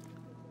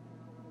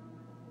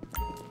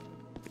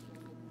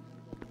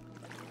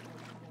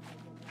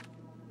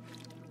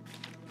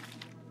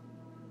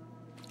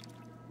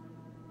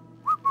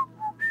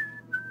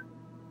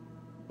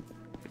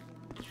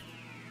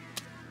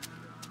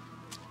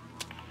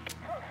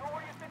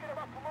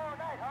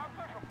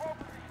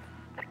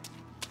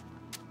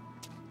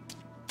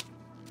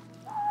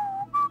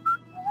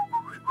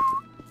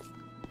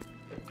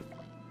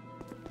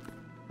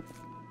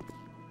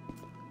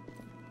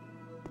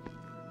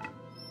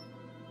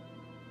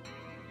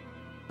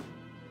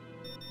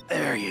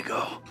 There you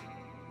go.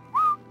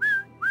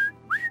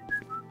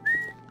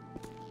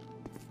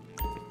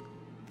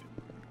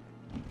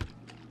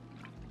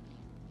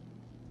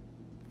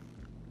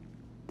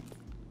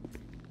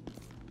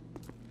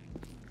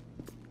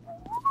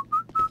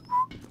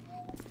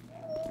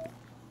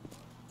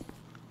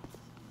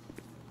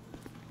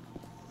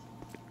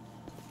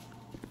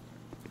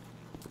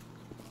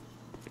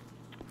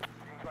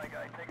 Seems like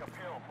I take a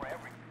pill for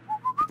every...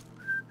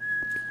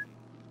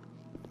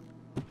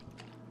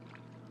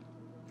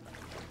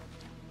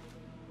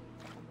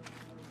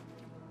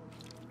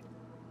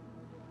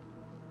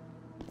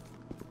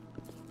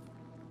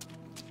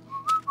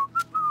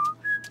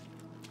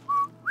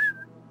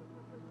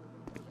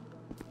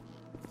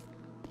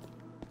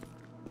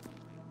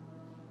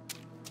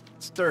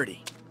 It's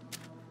 30.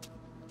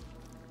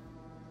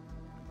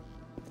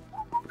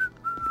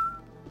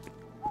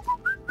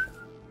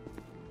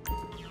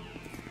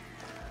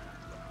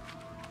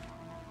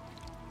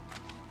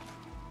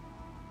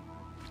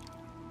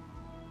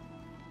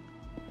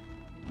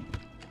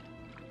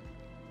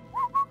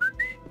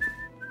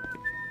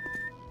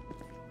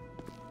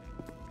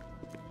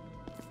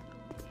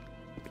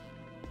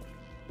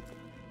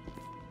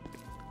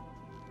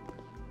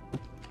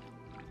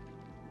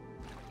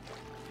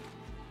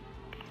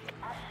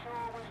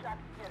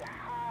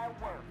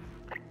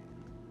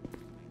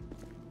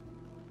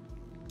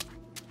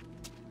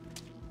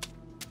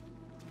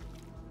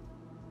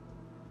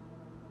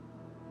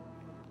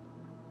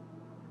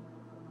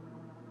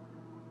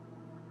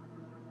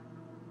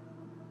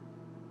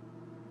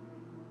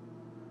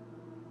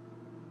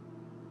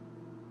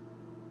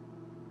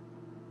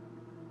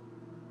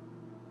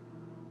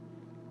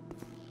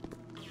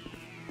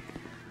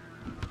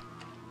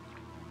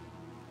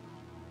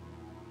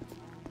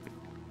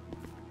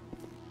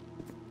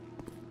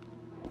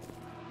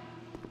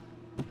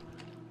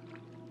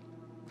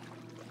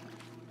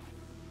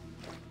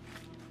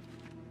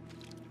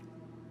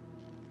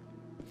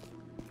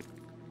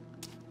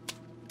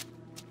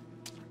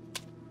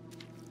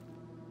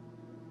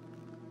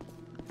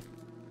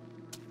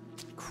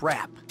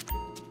 Crap.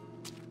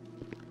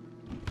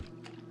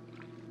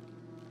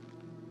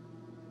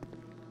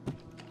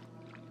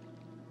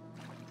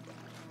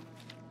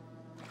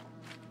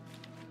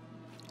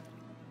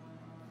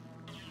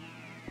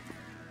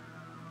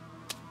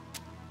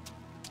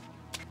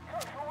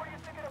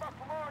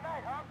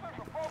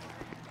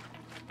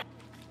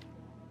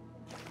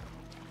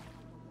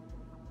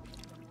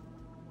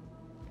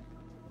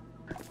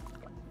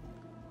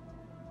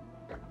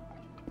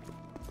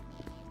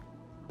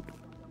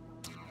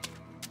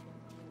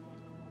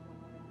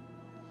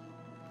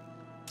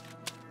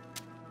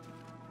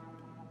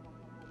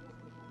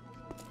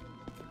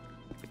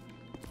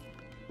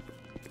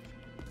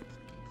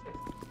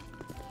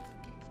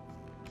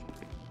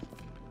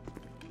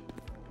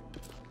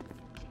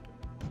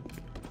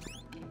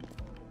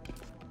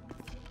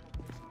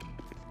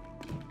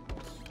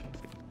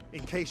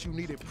 In case you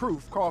needed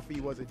proof,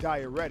 coffee was a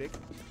diuretic.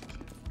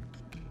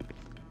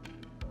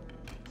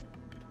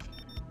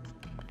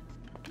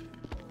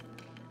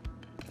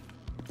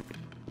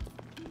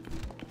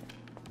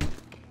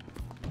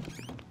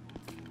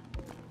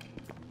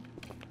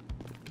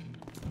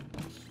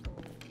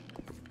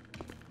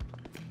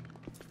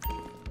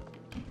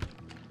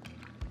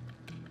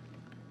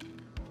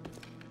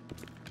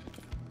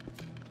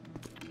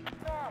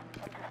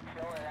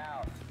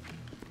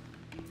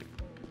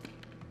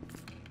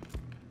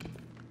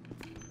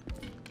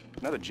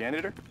 Another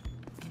janitor?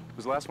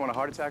 Was the last one a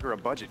heart attack or a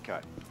budget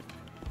cut?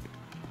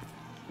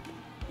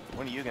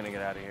 When are you gonna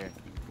get out of here?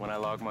 When I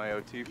log my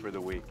OT for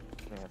the week.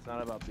 Yeah, it's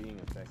not about being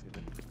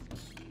effective.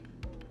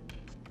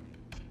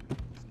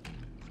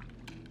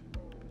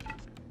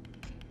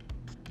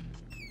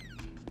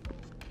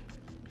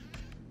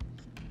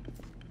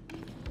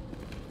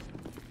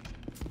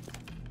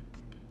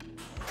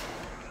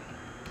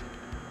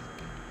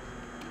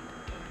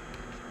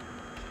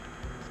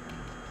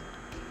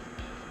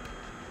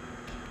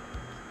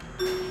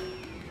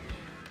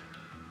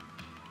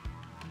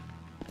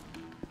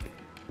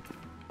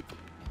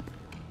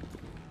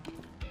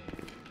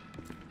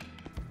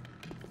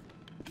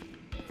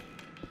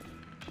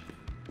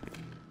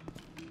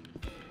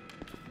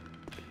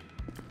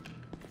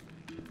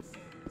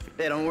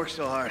 Hey, don't work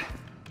so hard.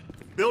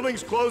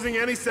 Building's closing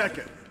any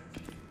second.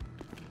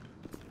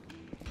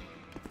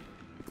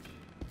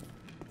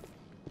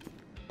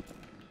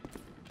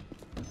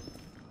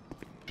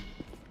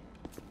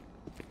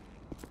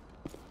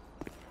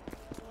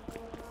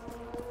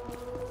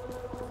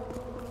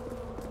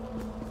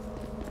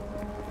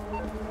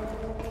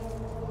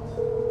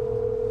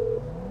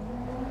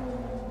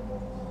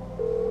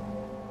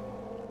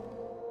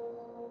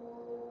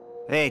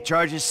 Hey,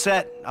 charge is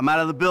set. I'm out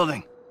of the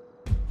building.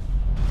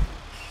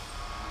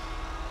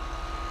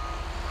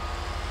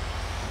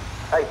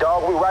 Hey,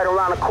 dog, we right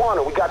around the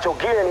corner. We got your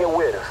gear in here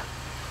with us.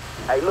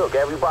 Hey, look,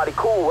 everybody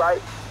cool,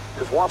 right?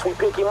 Because once we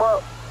pick him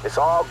up, it's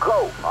all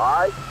go,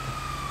 all right?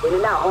 In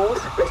and out, Holmes.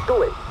 Let's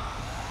do it.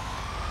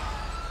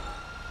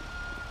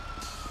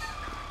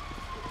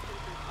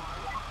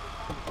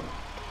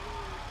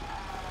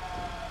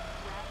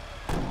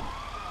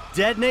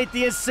 Detonate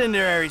the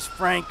incendiaries,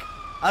 Frank.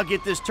 I'll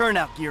get this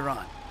turnout gear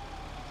on.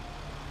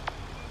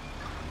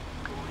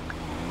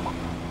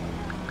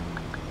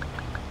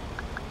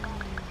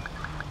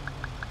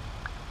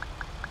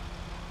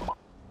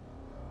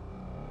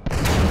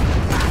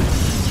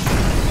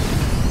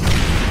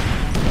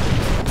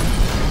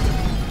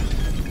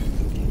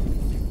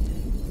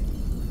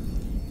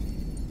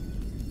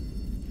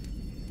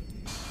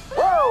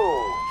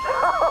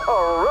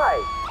 All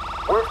right.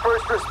 We're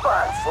first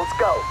response. Let's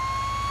go.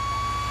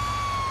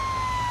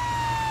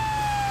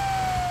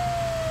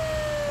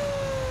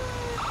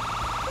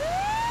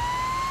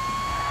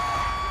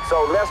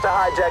 So Lester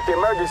hijacked the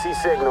emergency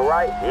signal,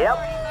 right?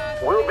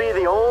 Yep. We'll be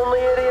the only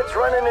idiots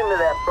running into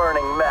that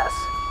burning mess.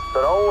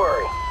 So don't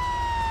worry.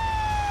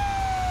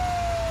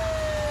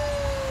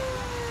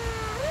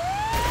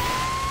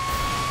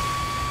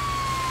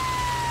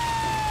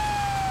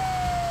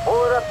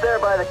 Pull it up there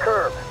by the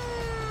curb.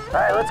 All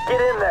right, let's get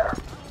in there.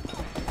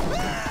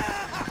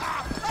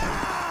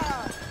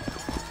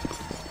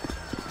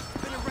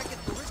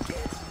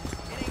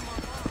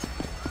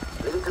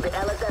 Leave it to the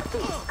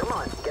LSFC. Come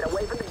on, get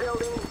away from the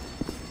building.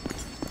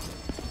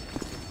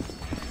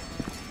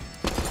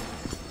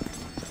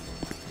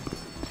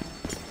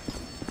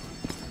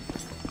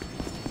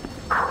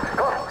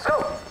 Come on, let's go.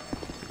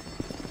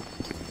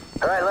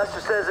 All right, Lester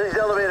says these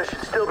elevators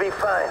should still be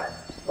fine.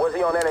 Was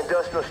he on that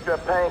industrial strep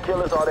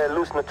painkillers or that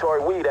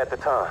hallucinatory weed at the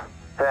time?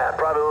 Yeah,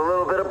 probably a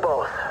little bit of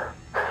both.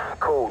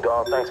 Cool,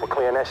 dog. Thanks for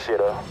clearing that shit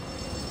up.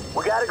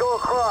 We gotta go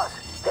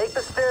across. Take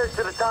the stairs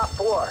to the top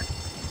floor.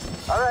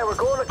 All right, we're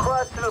going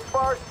across to the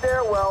far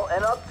stairwell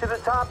and up to the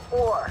top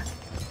floor.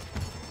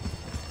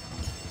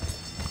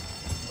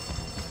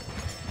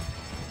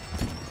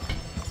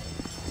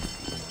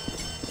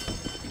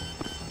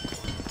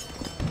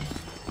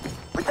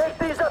 We take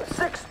these up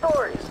 6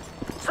 stories.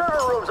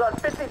 Server room's on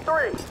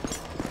 53.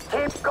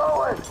 Keep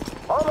going.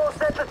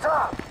 Almost at the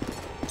top.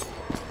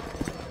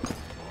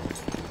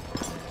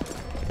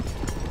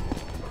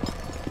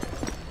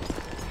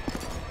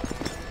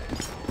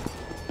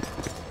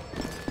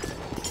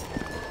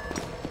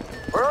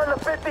 We're on the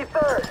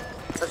 53rd.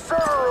 The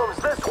server room's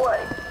this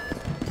way.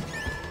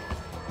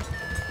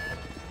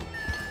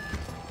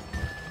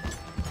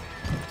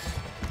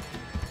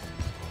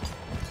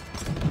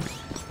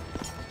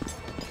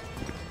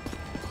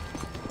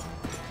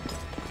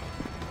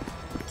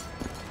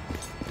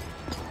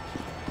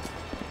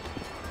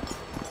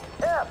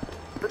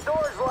 The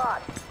door's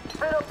locked.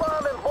 Spin a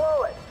bomb and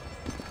blow it.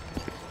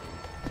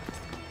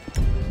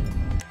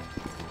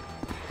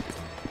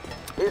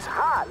 It's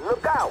hot.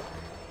 Look out.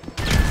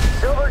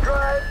 Silver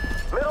drive,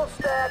 middle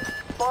stack,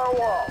 far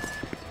wall.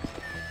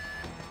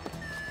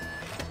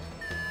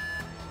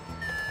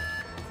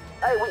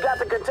 Hey, we got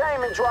the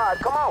containment drive.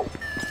 Come on.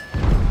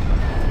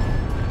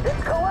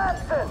 It's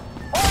collapsing.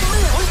 On me.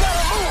 We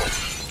gotta move.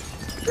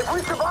 If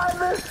we survive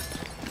this...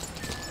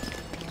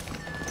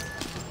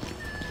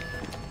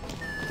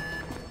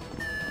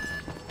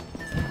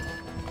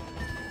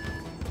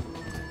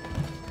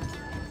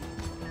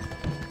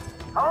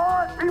 Come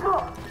on,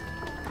 people!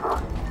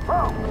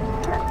 Oh,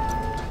 shit!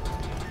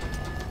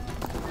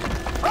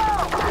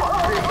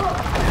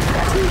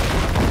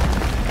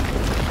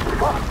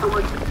 Fuck, so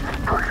much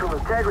structural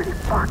integrity.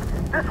 Fuck.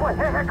 This way.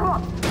 Hey, come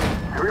on.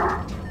 Here we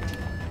are.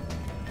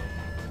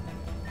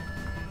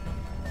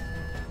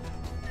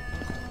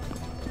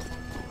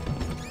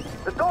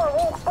 The door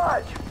won't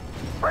budge.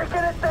 Breaking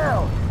it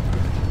down.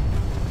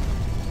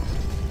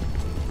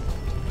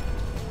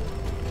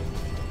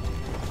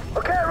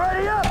 Okay,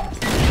 ready up.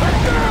 Let's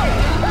go.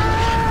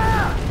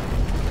 Ah!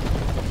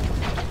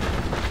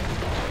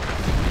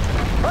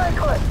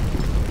 Franklin,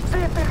 see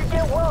if you can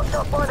get Welch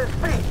up on his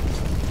feet.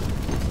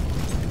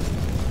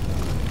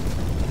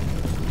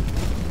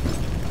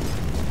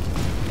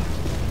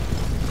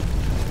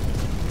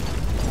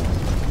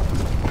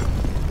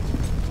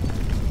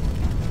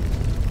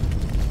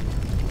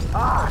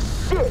 Ah,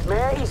 shit,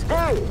 man, he's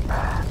dead.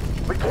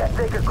 We can't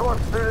take a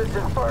corpse through this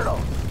inferno.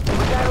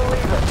 We gotta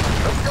leave him.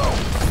 Let's go.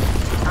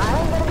 I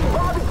ain't gonna be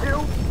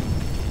barbecue.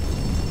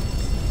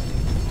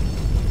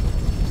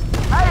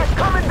 Hey, it's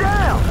coming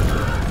down.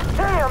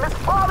 Damn, it's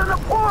falling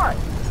apart.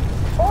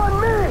 On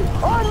me,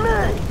 on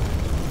me.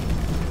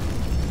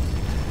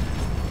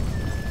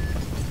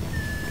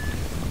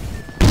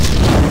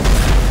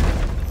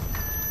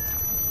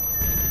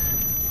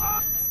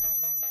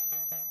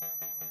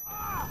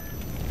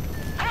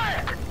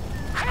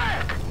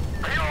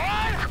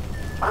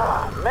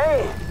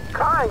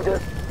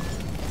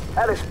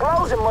 That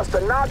explosion must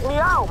have knocked me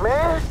out,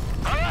 man.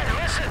 All right,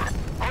 listen.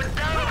 We're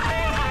down to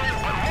overland,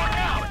 but look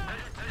out.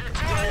 There's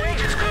too many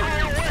agents coming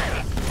your way.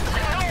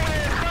 They know where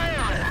they're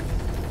firing.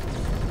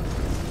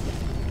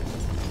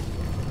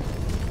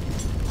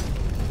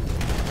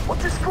 What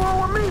you screwing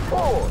with me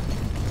for?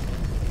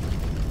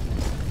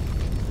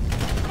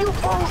 You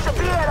fools should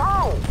be at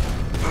home.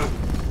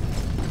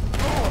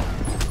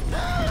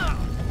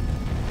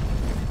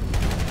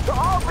 The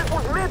office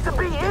was meant to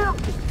be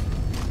empty.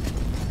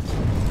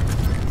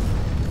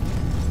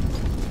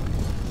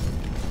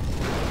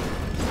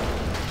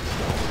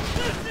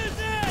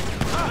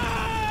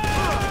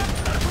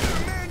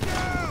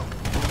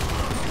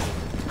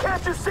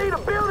 Can't you see the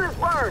building's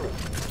burning?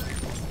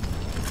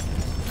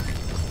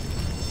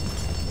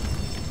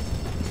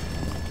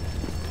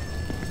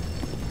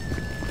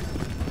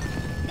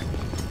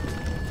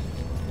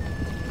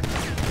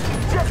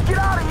 Just get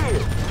out of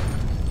here!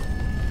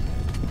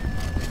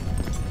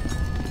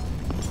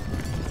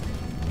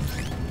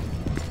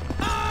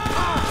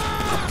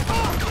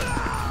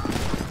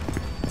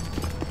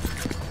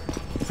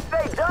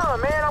 Stay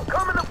down, man. I'm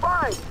coming to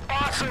find you.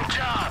 Awesome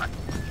job.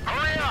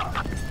 Hurry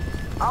up.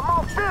 I'm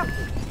on 50.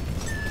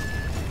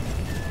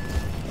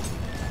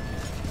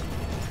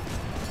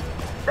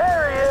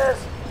 There he is!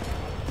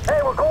 Hey,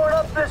 we're going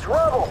up this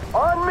rubble!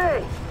 On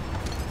me!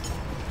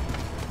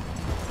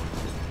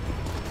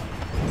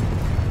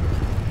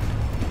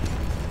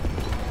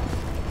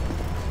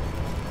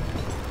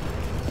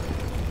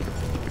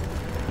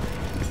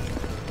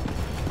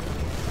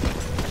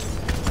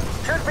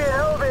 Should be an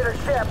elevator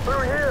shaft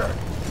through here.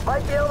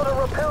 Might be able to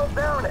rappel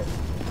down it.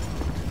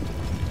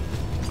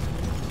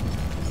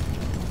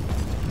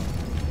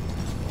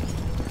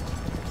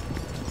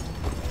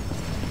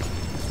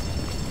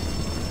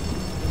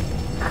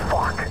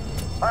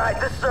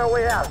 Alright, this is our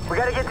way out. We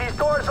gotta get these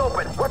doors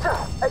open. What's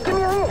up? Hey, give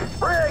me a hand.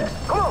 Riggs,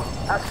 come on.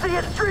 I see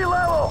it street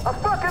level. I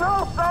fucking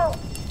hope so.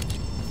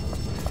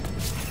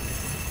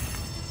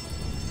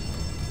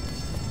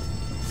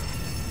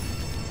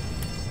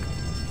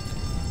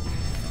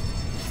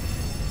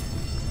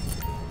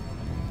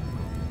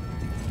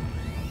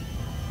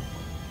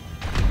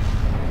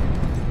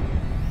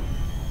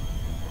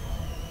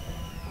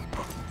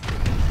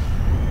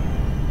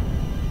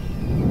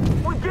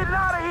 We're getting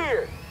out of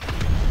here.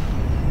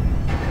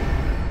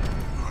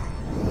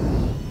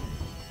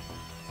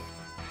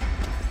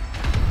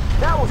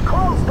 That was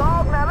close,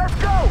 dog. Now let's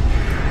go!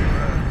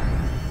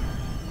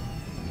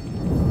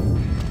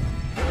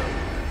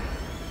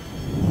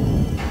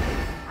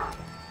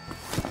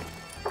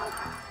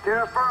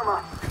 Terra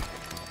firma.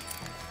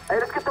 Hey,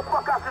 let's get the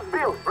fuck out this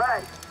building,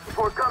 right?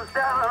 Before it comes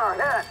down on our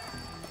head.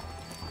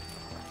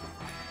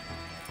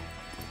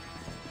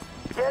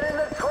 Get in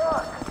the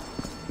truck!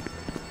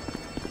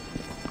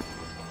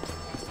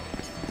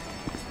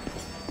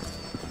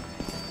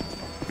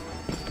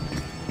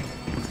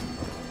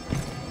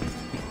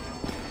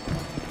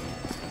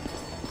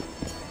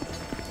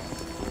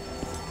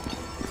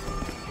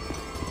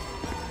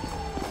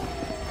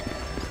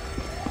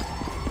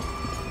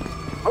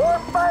 More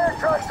fire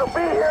trucks will be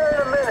here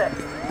in a minute.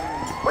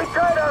 We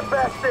tried our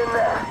best in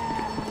there.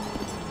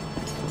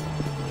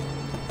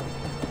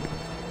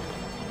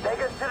 Take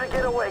us to the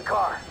getaway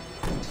car.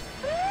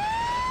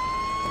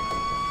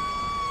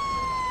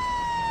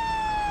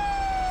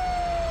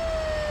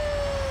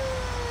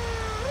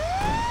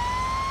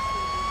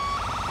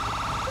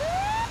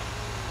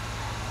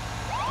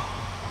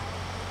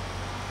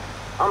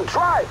 I'm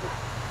driving.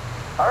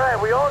 All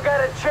right, we all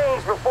gotta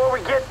change before we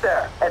get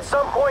there. At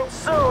some point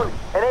soon,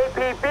 an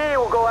APB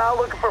will go out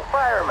looking for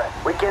firemen.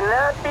 We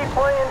cannot be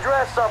playing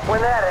dress up when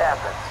that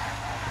happens.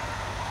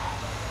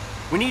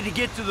 We need to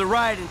get to the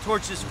ride and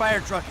torch this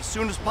fire truck as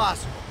soon as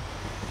possible.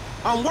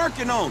 I'm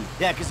working on it.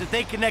 Yeah, because if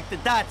they connect the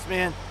dots,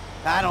 man,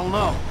 I don't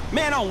know.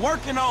 Man, I'm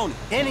working on it.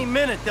 Any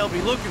minute, they'll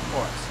be looking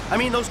for us. I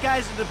mean, those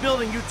guys in the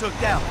building you took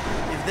down.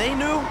 If they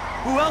knew,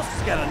 who else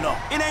is gonna know?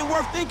 It ain't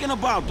worth thinking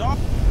about, dog.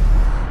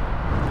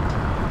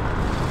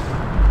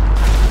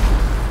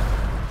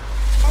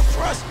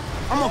 Trust me.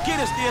 I'm gonna get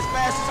us there as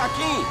fast as I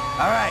can.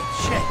 All right,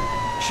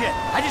 shit.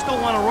 I just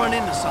don't want to run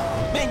into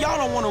something. Man, y'all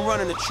don't want to run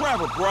into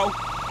Trevor, bro.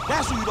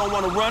 That's who you don't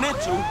want to run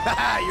into.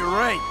 You're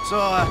right. So,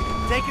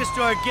 take us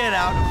to our get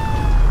out.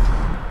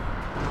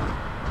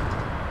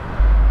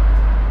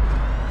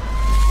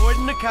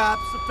 Avoiding the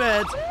cops, the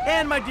feds,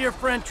 and my dear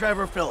friend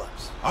Trevor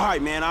Phillips. All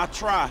right, man, I'll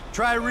try.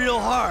 Try real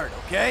hard,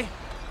 okay?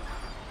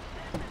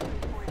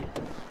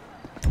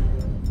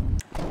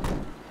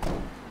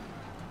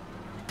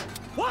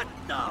 What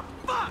the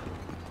fuck?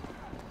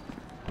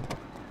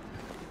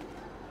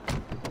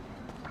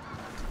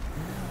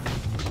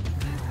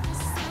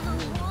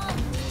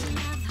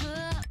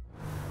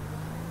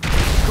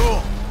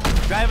 Cool.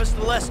 Drive us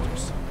to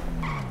Lester's.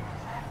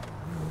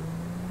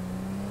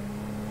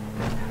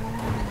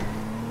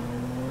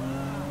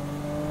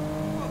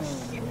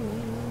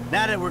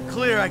 Now that we're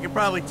clear, I can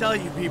probably tell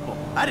you people.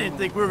 I didn't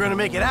think we were gonna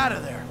make it out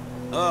of there.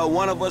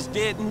 One of us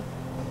didn't.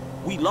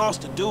 We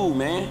lost a dude,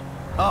 man.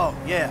 Oh,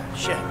 yeah,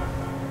 shit.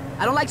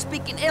 I don't like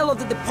speaking ill of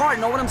the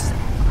departed, know what I'm saying?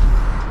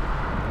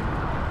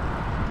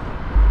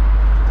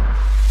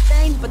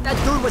 But that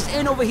dude was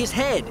in over his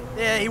head.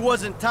 Yeah, he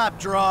wasn't top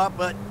draw,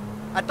 but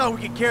I thought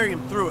we could carry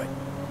him through it.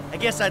 I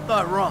guess I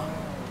thought wrong.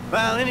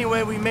 Well,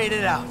 anyway, we made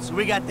it out, so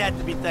we got that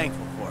to be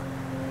thankful for.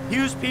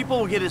 Hugh's people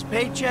will get his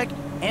paycheck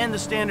and the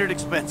standard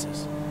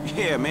expenses.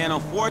 Yeah, man,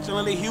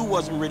 unfortunately, Hugh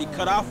wasn't really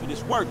cut out for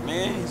this work,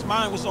 man. His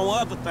mind was on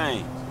other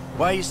things.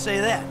 Why you say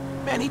that?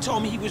 Man, he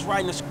told me he was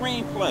writing a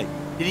screenplay.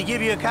 Did he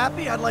give you a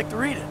copy? I'd like to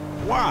read it.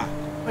 Why?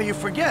 Well, you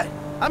forget.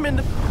 I'm in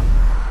the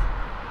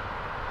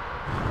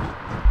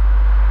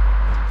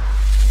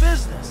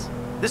business.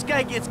 This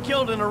guy gets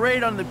killed in a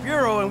raid on the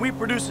Bureau and we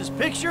produce his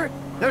picture,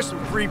 there's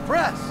some free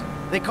press.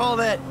 They call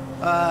that,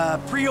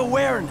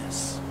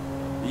 pre-awareness.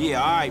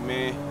 Yeah, all right,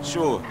 man.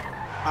 Sure.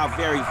 I'm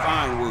very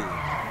fine with it.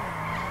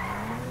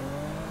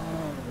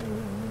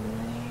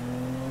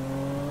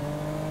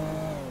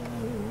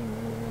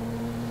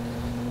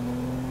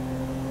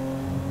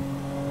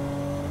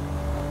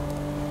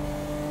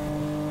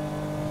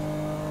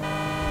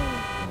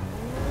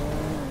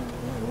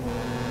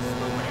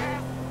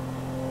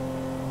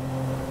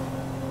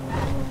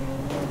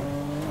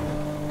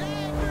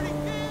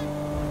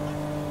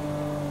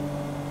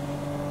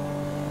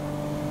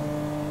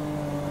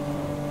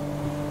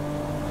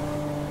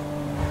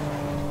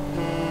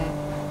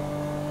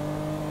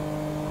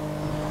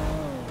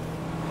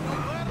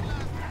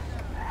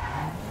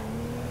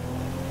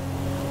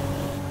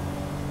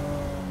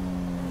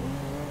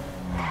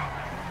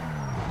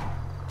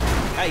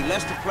 Hey,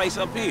 Lester place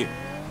up here.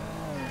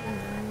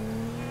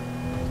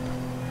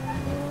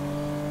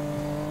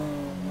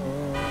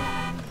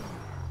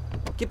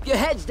 Keep your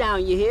heads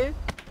down, you hear?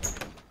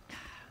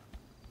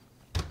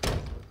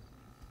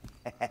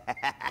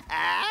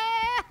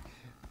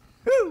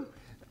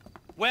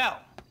 Well.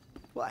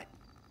 What?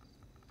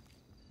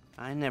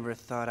 I never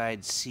thought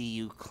I'd see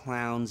you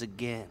clowns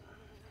again.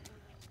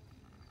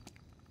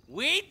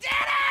 We did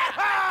it!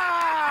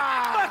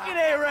 Fucking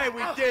A right,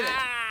 we did it!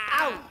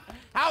 Ow!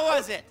 How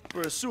was it?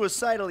 For a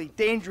suicidally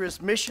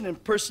dangerous mission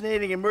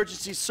impersonating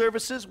emergency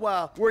services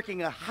while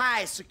working a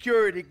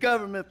high-security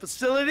government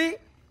facility,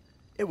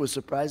 it was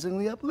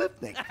surprisingly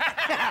uplifting.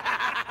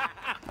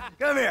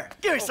 Come here,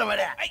 give me some of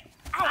that. Hey.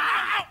 Ow,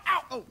 ow,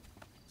 ow, Oh,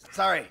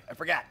 sorry, I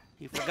forgot.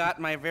 You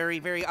forgot my very,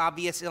 very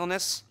obvious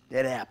illness?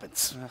 It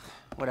happens.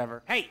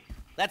 Whatever. Hey,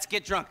 let's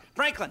get drunk.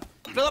 Franklin,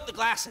 fill up the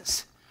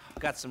glasses.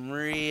 Got some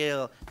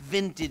real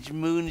vintage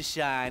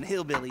moonshine,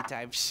 hillbilly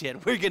type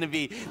shit. We're gonna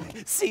be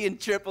seeing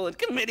triple and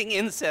committing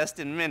incest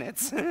in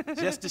minutes.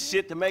 Just the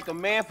shit to make a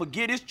man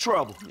forget his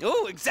trouble.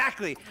 Oh,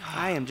 exactly.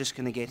 I am just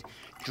gonna get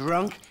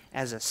drunk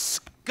as a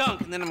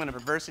skunk, and then I'm gonna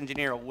reverse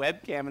engineer a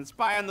webcam and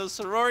spy on those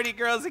sorority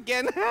girls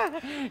again.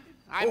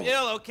 I'm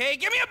ill, okay?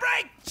 Give me a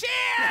break!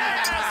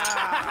 Cheers!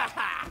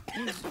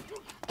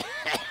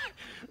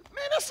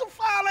 Man, that's some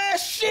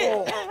foul-ass shit.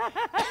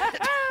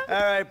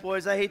 All right,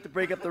 boys, I hate to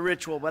break up the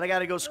ritual, but I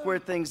gotta go square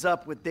things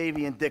up with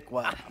Davy and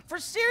Dickwad. For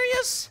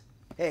serious?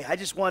 Hey, I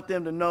just want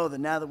them to know that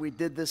now that we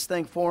did this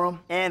thing for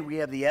them, and we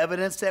have the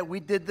evidence that we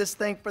did this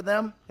thing for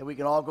them, that we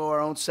can all go our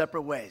own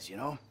separate ways, you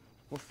know?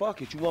 Well,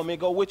 fuck it. You want me to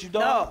go with you,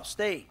 dog? No,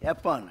 stay.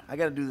 Have fun. I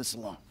gotta do this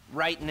alone.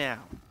 Right now.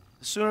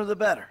 The sooner the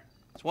better.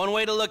 It's one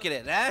way to look at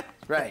it, huh?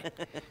 Right.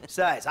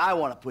 Besides, I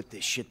want to put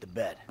this shit to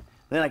bed.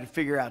 Then I can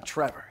figure out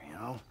Trevor, you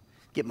know?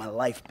 Get my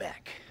life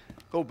back.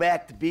 Go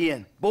back to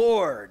being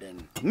bored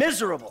and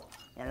miserable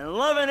and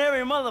loving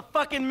every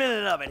motherfucking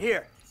minute of it.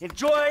 Here,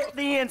 Enjoy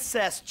the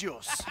incest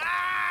juice.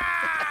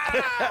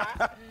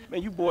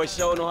 Man, you boys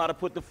sure know how to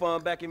put the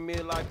fun back in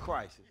midlife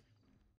crisis.